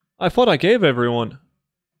 I thought I gave everyone.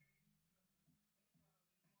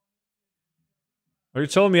 Are you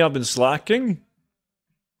telling me I've been slacking?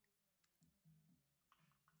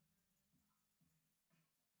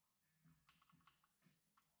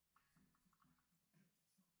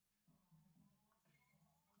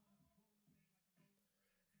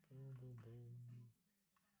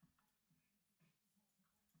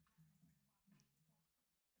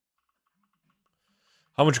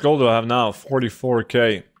 How much gold do I have now?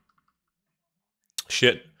 44k.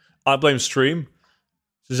 Shit. I blame stream.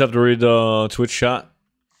 Just have to read Twitch chat.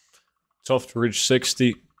 Tough to reach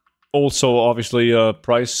 60. Also, obviously,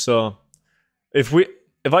 price. If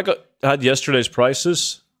I had yesterday's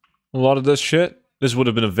prices, a lot of this shit, this would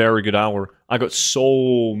have been a very good hour. I got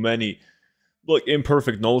so many, like,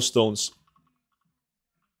 imperfect null stones.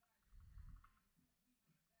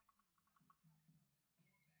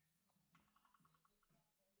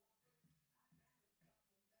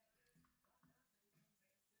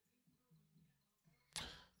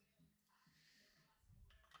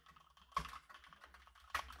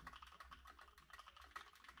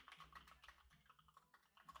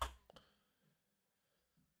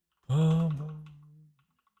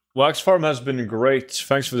 Wax Farm has been great.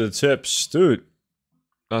 Thanks for the tips, dude.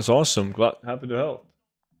 That's awesome. Happy to help.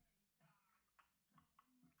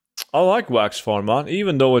 I like Wax Farm, man.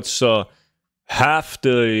 Even though it's half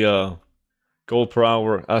the gold per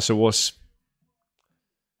hour as it was.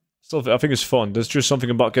 Still, I think it's fun. There's just something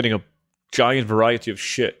about getting a giant variety of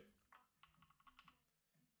shit.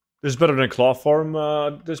 This is better than Claw Farm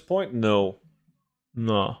at this point? No.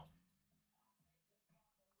 No.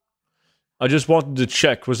 I just wanted to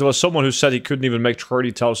check, because there was someone who said he couldn't even make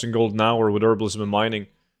 30,000 gold an hour with herbalism and mining.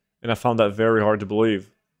 And I found that very hard to believe.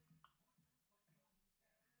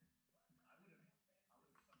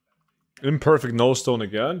 Imperfect no stone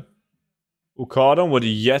again. Ukadon with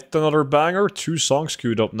yet another banger. 2 songs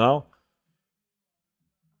queued up now.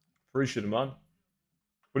 Appreciate it, man.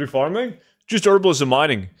 What are you farming? Just herbalism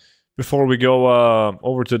mining. Before we go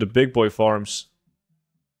over to the big boy farms.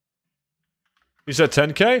 He said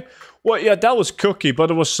 10k? Well, yeah, that was Cookie, but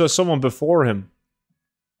it was someone before him.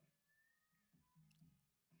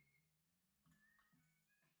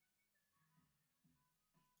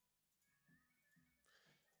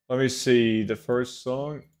 Let me see the first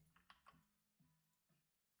song.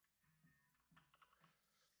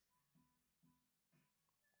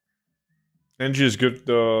 Engie is good,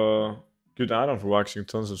 good add-on for waxing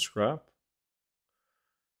tons of scrap.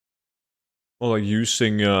 Well, like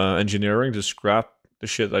using engineering to scrap the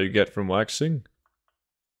shit that you get from waxing.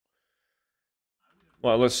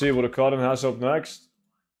 Well, let's see what Akadem has up next.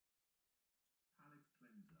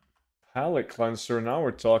 Palette cleanser, now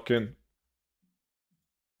we're talking.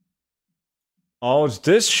 Oh, it's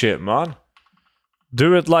this shit, man.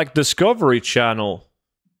 Do it like Discovery Channel.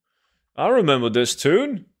 I remember this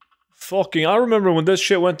tune. Fucking, I remember when this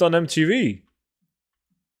shit went on MTV.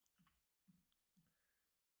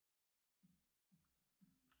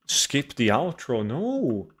 Skip the outro,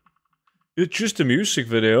 no. It's just a music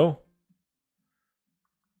video.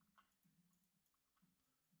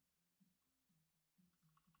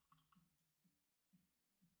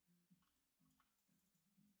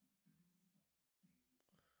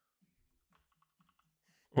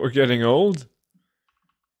 We're getting old.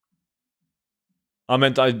 I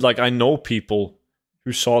meant, I know people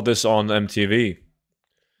who saw this on MTV.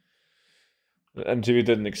 MTV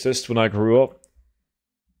didn't exist when I grew up.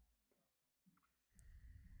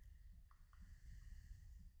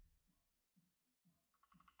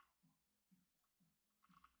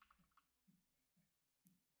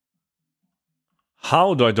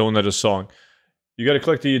 How do I donate a song? You gotta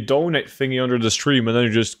click the donate thingy under the stream and then you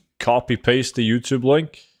just copy paste the YouTube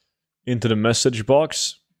link into the message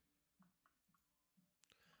box.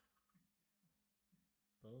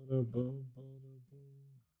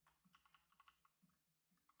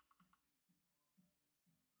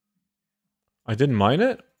 I didn't mind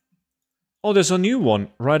it? Oh, there's a new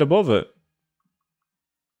one right above it.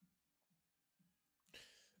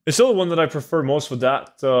 It's still the one that I prefer most for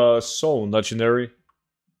that zone, legendary.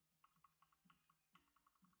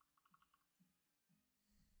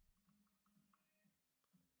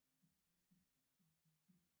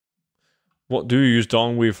 What do you use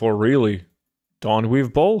Dawnweave for, really?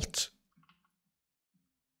 Dawnweave Bolt?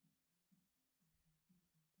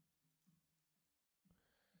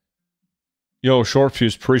 Yo, short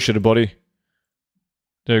fuse, appreciate it, buddy.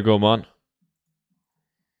 There you go, man.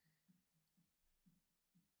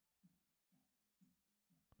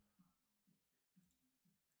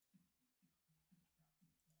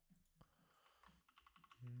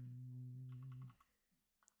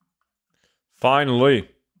 Finally.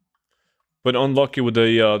 But unlucky with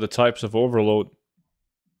the types of overload.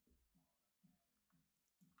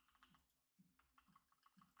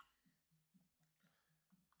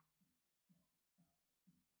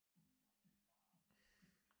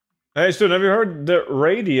 Hey, Stu, have you heard the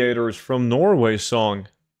Radiators from Norway song?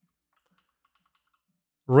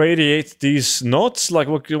 Radiate these nuts? Like,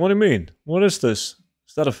 what do you mean? What is this?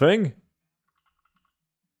 Is that a thing?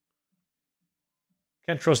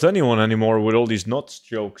 Can't trust anyone anymore with all these nuts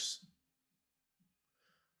jokes.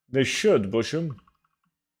 They should, Busham.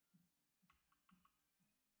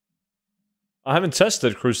 I haven't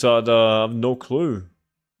tested Crusade. I have no clue.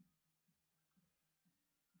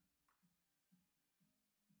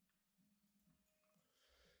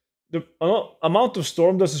 The amount of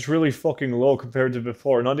storm dust is really fucking low compared to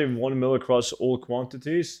before. Not even 1 mil across all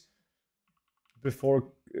quantities. Before,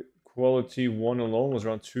 quality 1 alone was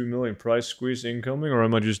around 2 million. Price squeeze incoming, or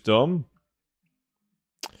am I just dumb?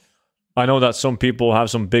 I know that some people have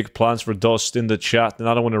some big plans for dust in the chat, and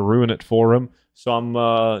I don't want to ruin it for them.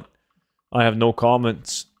 So I have no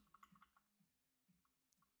comments.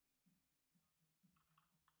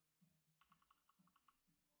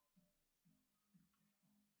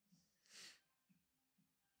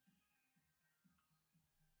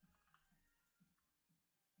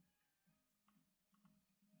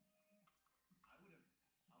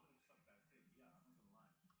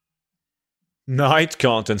 Night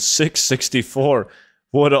content 664.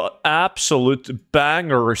 What an absolute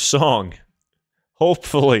banger song.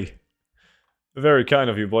 Hopefully. Very kind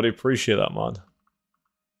of you, buddy. Appreciate that, man.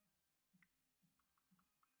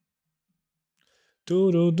 Do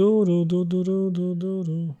do do do do do do do do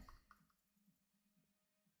do.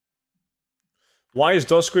 Why is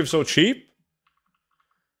Duskweave so cheap?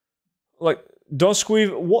 Like,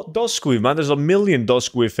 Duskweave, what Duskweave, man? There's a million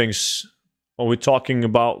Duskweave things. Are we talking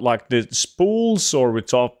about, like, the spools, or are we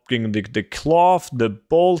talking the cloth, the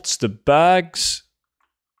bolts, the bags?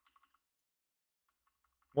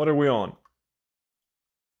 What are we on?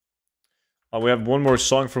 We have one more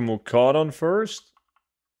song from Okadon first.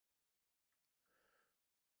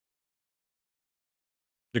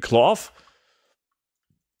 The cloth?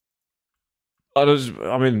 I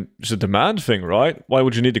mean, it's a demand thing, right? Why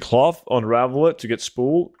would you need the cloth? Unravel it to get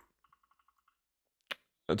spool.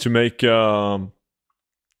 To make the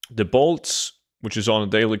bolts, which is on a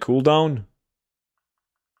daily cooldown.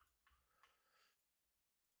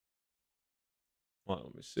 Well,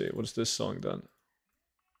 let me see. What is this song then?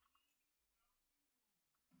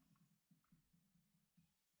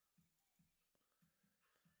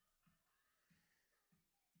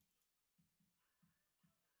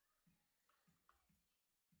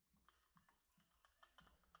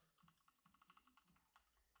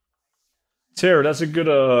 Terror, that's a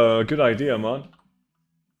good idea, man.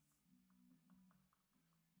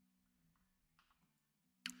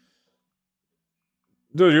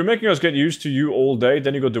 Dude, you're making us get used to you all day,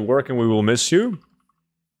 then you go to work and we will miss you.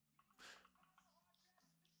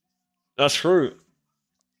 That's true.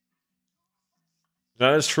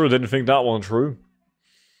 That is true. Didn't think that one true.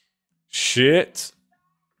 Shit.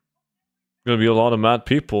 Gonna be a lot of mad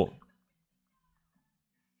people.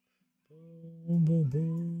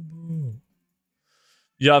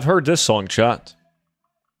 Yeah, I've heard this song, chat.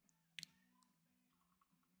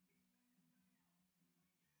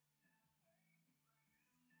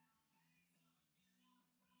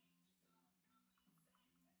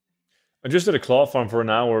 I just did a claw farm for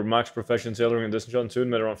an hour. Max profession tailoring and distance on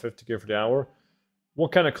tune, made around 50k for the hour.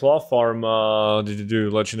 What kind of claw farm did you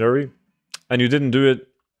do? Legendary? And you didn't do it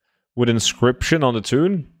with inscription on the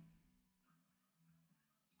tune?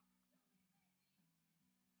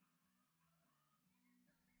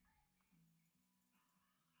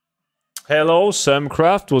 Hello,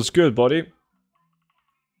 Samcraft. What's good, buddy?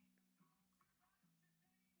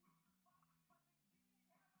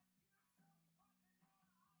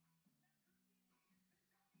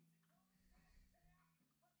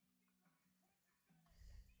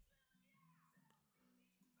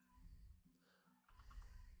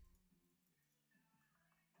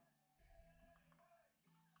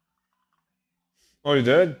 Oh, you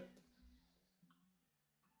did?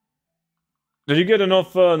 Did you get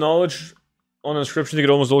enough knowledge on inscription to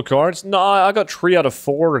get almost all cards? No, I got 3 out of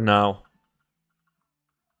 4 now.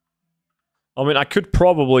 I mean, I could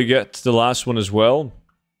probably get the last one as well.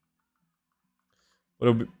 But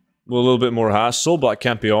it'll be a little bit more hassle, but I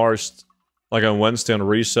can't be arsed. Like on Wednesday on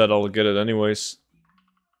reset, I'll get it anyways.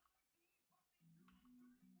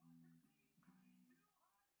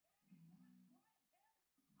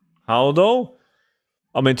 How though?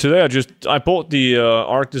 I mean, today I bought the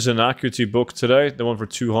Artisan Acuity book today, the one for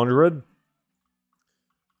 200.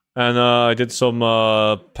 And I did some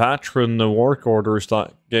patron work orders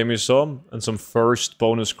that gave me some, and some first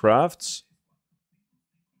bonus crafts.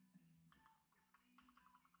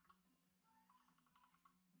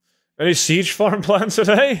 Any siege farm plans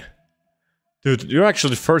today? Dude, you're actually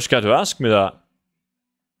the first guy to ask me that.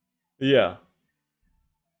 Yeah.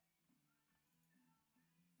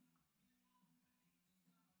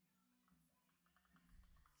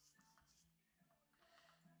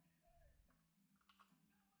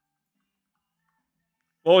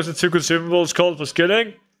 What was the 2 consumables called for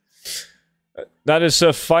skinning? That is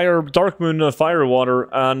a Dark Moon fire water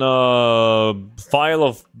and a vial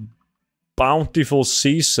of bountiful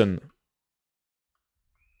season.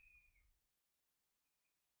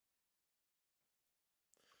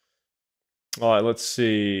 Alright, let's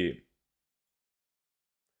see.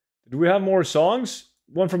 Do we have more songs?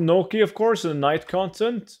 One from Noki, of course, and night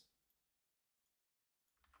content.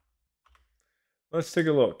 Let's take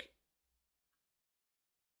a look.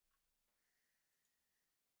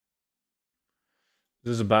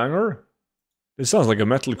 This is a banger? This sounds like a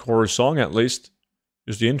metalcore song, at least.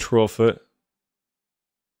 Just the intro of it.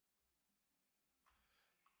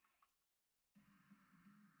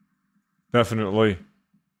 Definitely.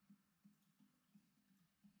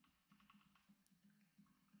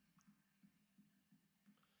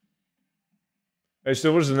 Hey,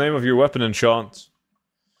 so what's the name of your weapon enchant?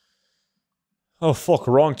 Oh fuck,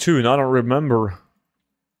 wrong tune, I don't remember.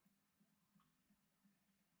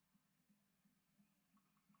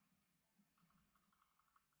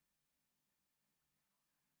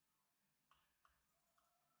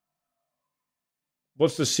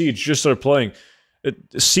 What's the Siege? Just start playing.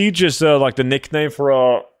 Siege is like the nickname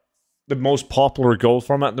for the most popular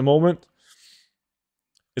Goldfarm at the moment.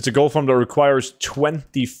 It's a Goldfarm that requires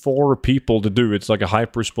 24 people to do. It's like a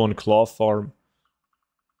hyperspawn claw farm.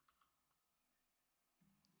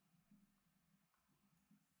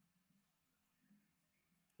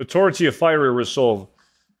 Authority of Fiery Resolve.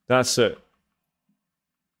 That's it.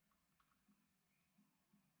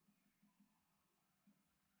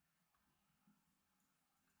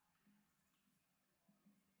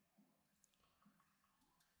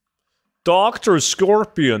 Dr.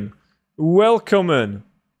 Scorpion, welcome in.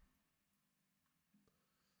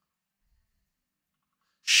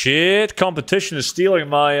 Shit, competition is stealing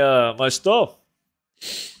my my stuff.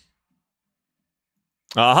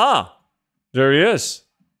 Aha! There he is.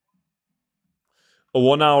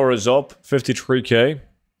 1 hour is up, 53k.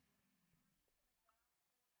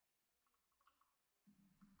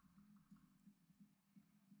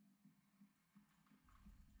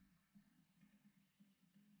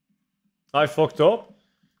 I fucked up.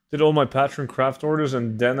 Did all my patron craft orders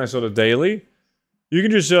and then I saw the daily. You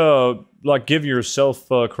can just like give yourself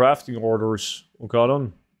crafting orders. Got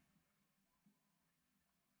on.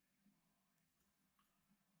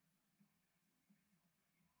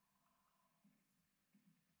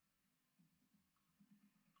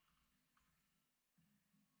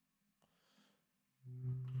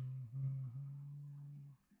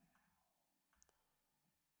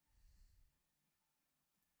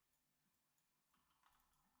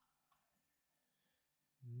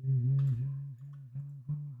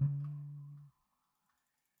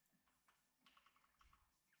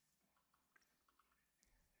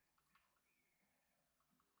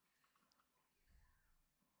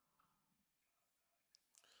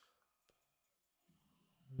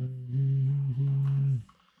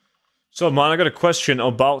 So, man, I got a question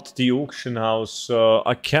about the auction house.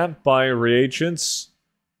 I can't buy reagents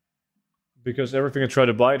because everything I try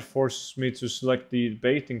to buy, it forces me to select the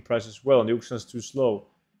baiting price as well, and the auction is too slow.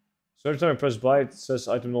 So every time I press buy, it says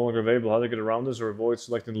item no longer available. How do I get around this or avoid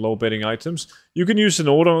selecting low baiting items? You can use an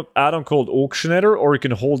add-on called Auctioneer, or you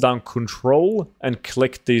can hold down Control and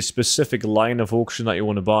click the specific line of auction that you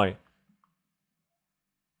want to buy.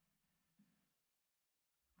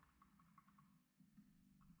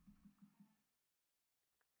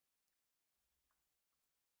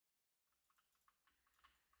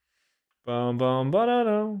 Bum bum ba da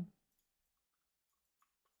da.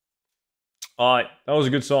 Alright, that was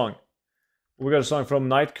a good song. We got a song from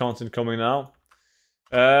Night Content coming now.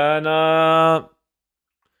 And I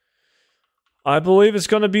believe it's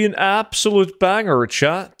gonna be an absolute banger,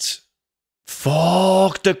 chat.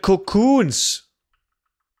 Fuck the cocoons!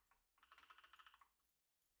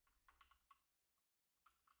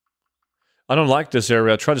 I don't like this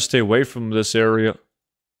area. I try to stay away from this area.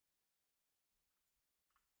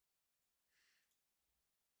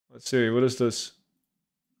 Let's see, what is this?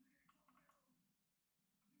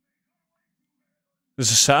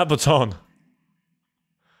 This is Sabaton.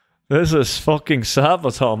 This is fucking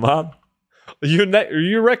Sabaton, man.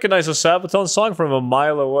 You recognize a Sabaton song from a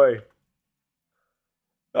mile away.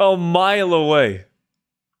 A mile away.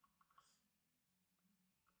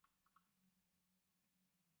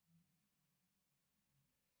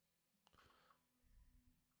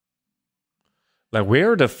 Like,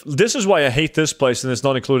 where the... This is why I hate this place and it's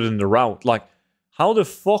not included in the route. Like, how the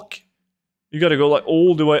fuck... You gotta go, like,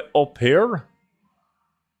 all the way up here?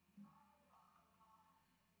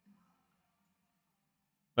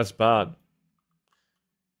 That's bad.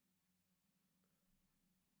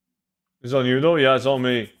 It's on you, though? Yeah, it's on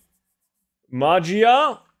me.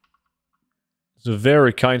 Magia? It's a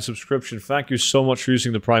very kind subscription. Thank you so much for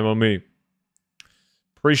using the Prime on me.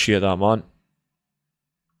 Appreciate that, man.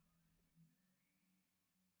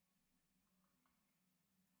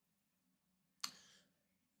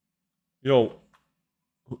 Yo,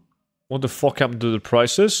 what the fuck happened to the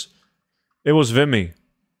prices? It was Vimy.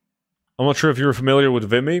 I'm not sure if you're familiar with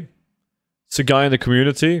Vimy. It's a guy in the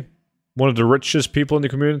community. One of the richest people in the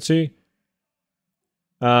community.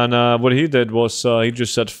 And what he did was he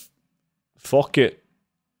just said, fuck it.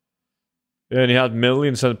 And he had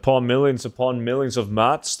millions upon millions of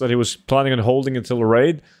mats that he was planning on holding until the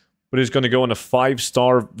raid. But he's going to go on a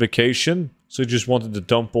 5-star vacation. So he just wanted to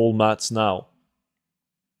dump all mats now.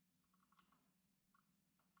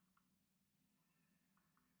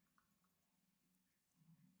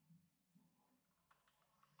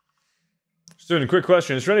 Student, quick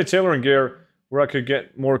question. Is there any tailoring gear where I could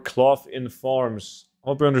get more cloth in farms? I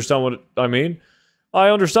hope you understand what I mean. I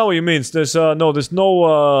understand what you mean. There's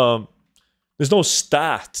no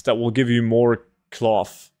stat that will give you more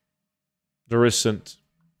cloth. There isn't.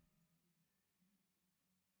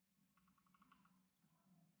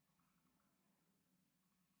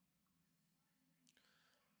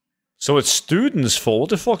 So it's students' fault. What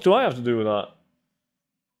the fuck do I have to do with that?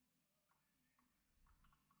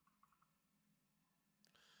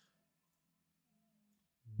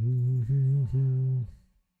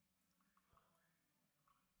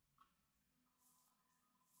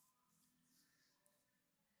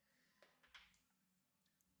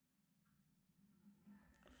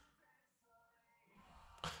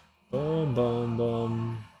 Bum, bum,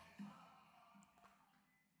 bum.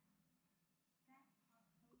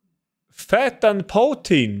 Fat and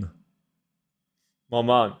protein. My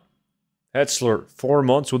man. Hetzler, 4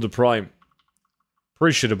 months with the Prime.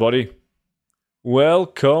 Appreciate it, buddy.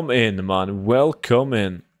 Welcome in, man. Welcome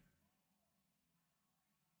in.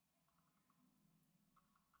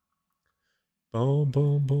 Boom,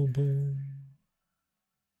 boom, boom, boom.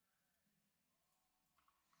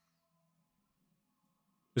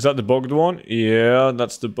 Is that the bugged one? Yeah,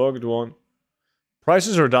 that's the bugged one.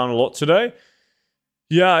 Prices are down a lot today.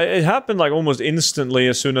 Yeah, it happened like almost instantly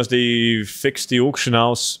as soon as they fixed the auction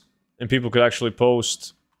house and people could actually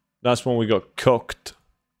post. That's when we got cooked.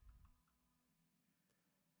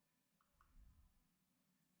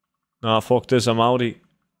 Nah, fuck this, I'm outie.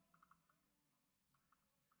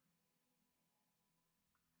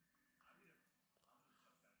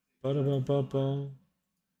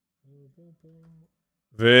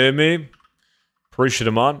 Vimy. Appreciate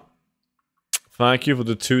it, man. Thank you for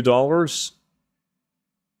the $2.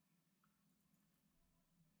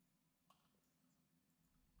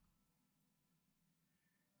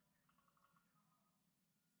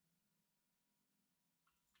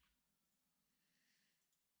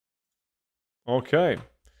 Okay.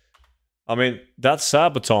 I mean, that's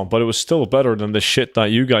Sabaton, but it was still better than the shit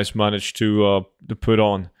that you guys managed to put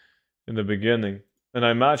on in the beginning. And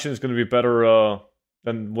I imagine it's going to be better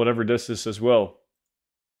than whatever this is as well.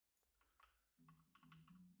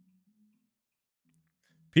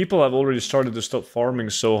 People have already started to stop farming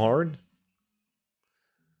so hard.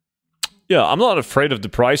 Yeah, I'm not afraid of the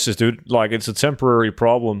prices, dude. Like, it's a temporary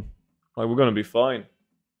problem. Like, we're gonna be fine.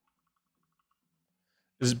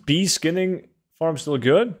 Is bee skinning farm still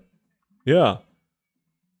good? Yeah.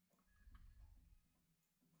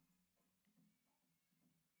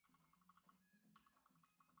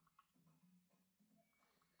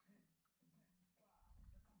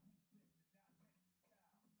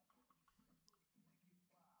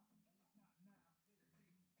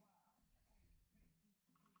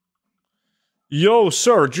 Yo,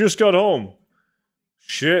 sir, just got home.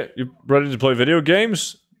 Shit, you ready to play video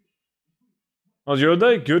games? How's your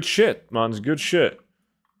day? Good shit, man. It's good shit.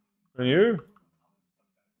 And you?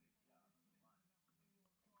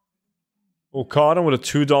 Okada with a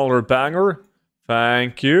 $2 banger.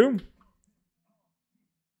 Thank you.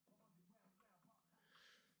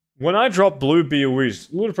 When I drop blue BOEs,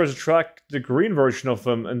 Ludicrous track the green version of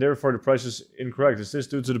them, and therefore the price is incorrect. Is this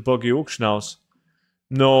due to the buggy auction house?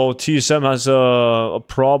 No, TSM has a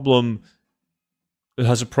problem. It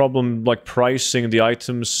has a problem like pricing the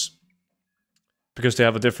items because they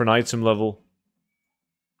have a different item level.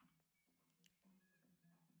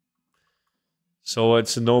 So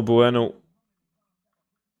it's a no bueno.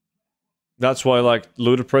 That's why like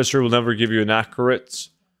Ludicrous will never give you an accurate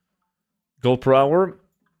gold per hour.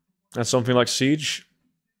 That's something like Siege.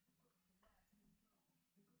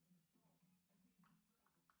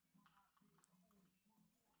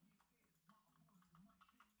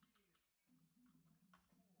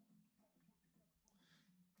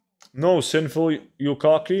 No, Sinful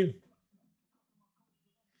Yukaki.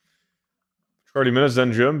 30 minutes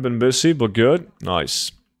then jump, been busy, but good.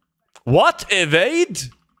 Nice. What? Evade?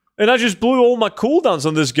 And I just blew all my cooldowns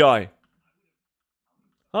on this guy.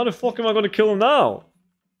 How the fuck am I gonna kill him now?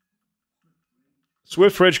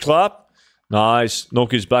 Swift Rage Clap. Nice.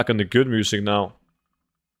 Noki's back on the good music now.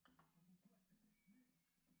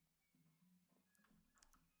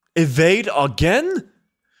 Evade again?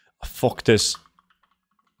 Fuck this.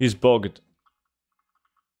 He's bugged.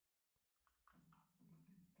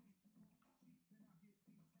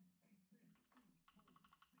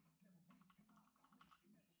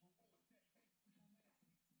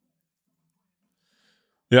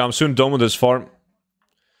 Yeah, I'm soon done with this farm.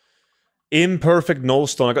 Imperfect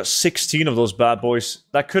nullstone. I got 16 of those bad boys.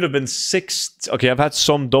 That could have been 6... Okay, I've had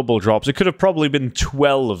some double drops. It could have probably been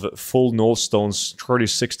 12 full nullstones.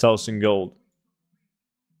 36,000 gold.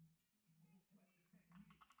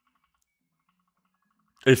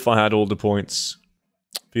 If I had all the points.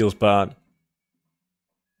 Feels bad.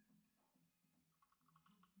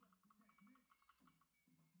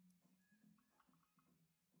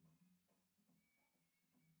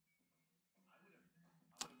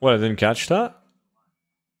 What, I didn't catch that?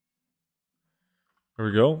 There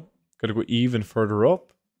we go. Gotta go even further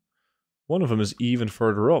up. One of them is even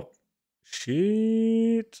further up.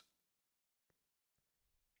 Shit.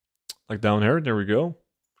 Like down here. There we go.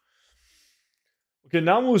 Okay,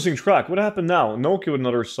 now I'm losing track. What happened now? Noki with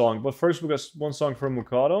another song. But first we got one song from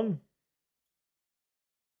Mukadon.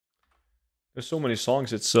 There's so many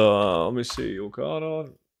songs. It's, let me see.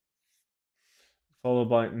 Mukadon. Followed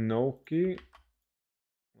by Noki.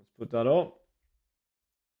 Let's put that up.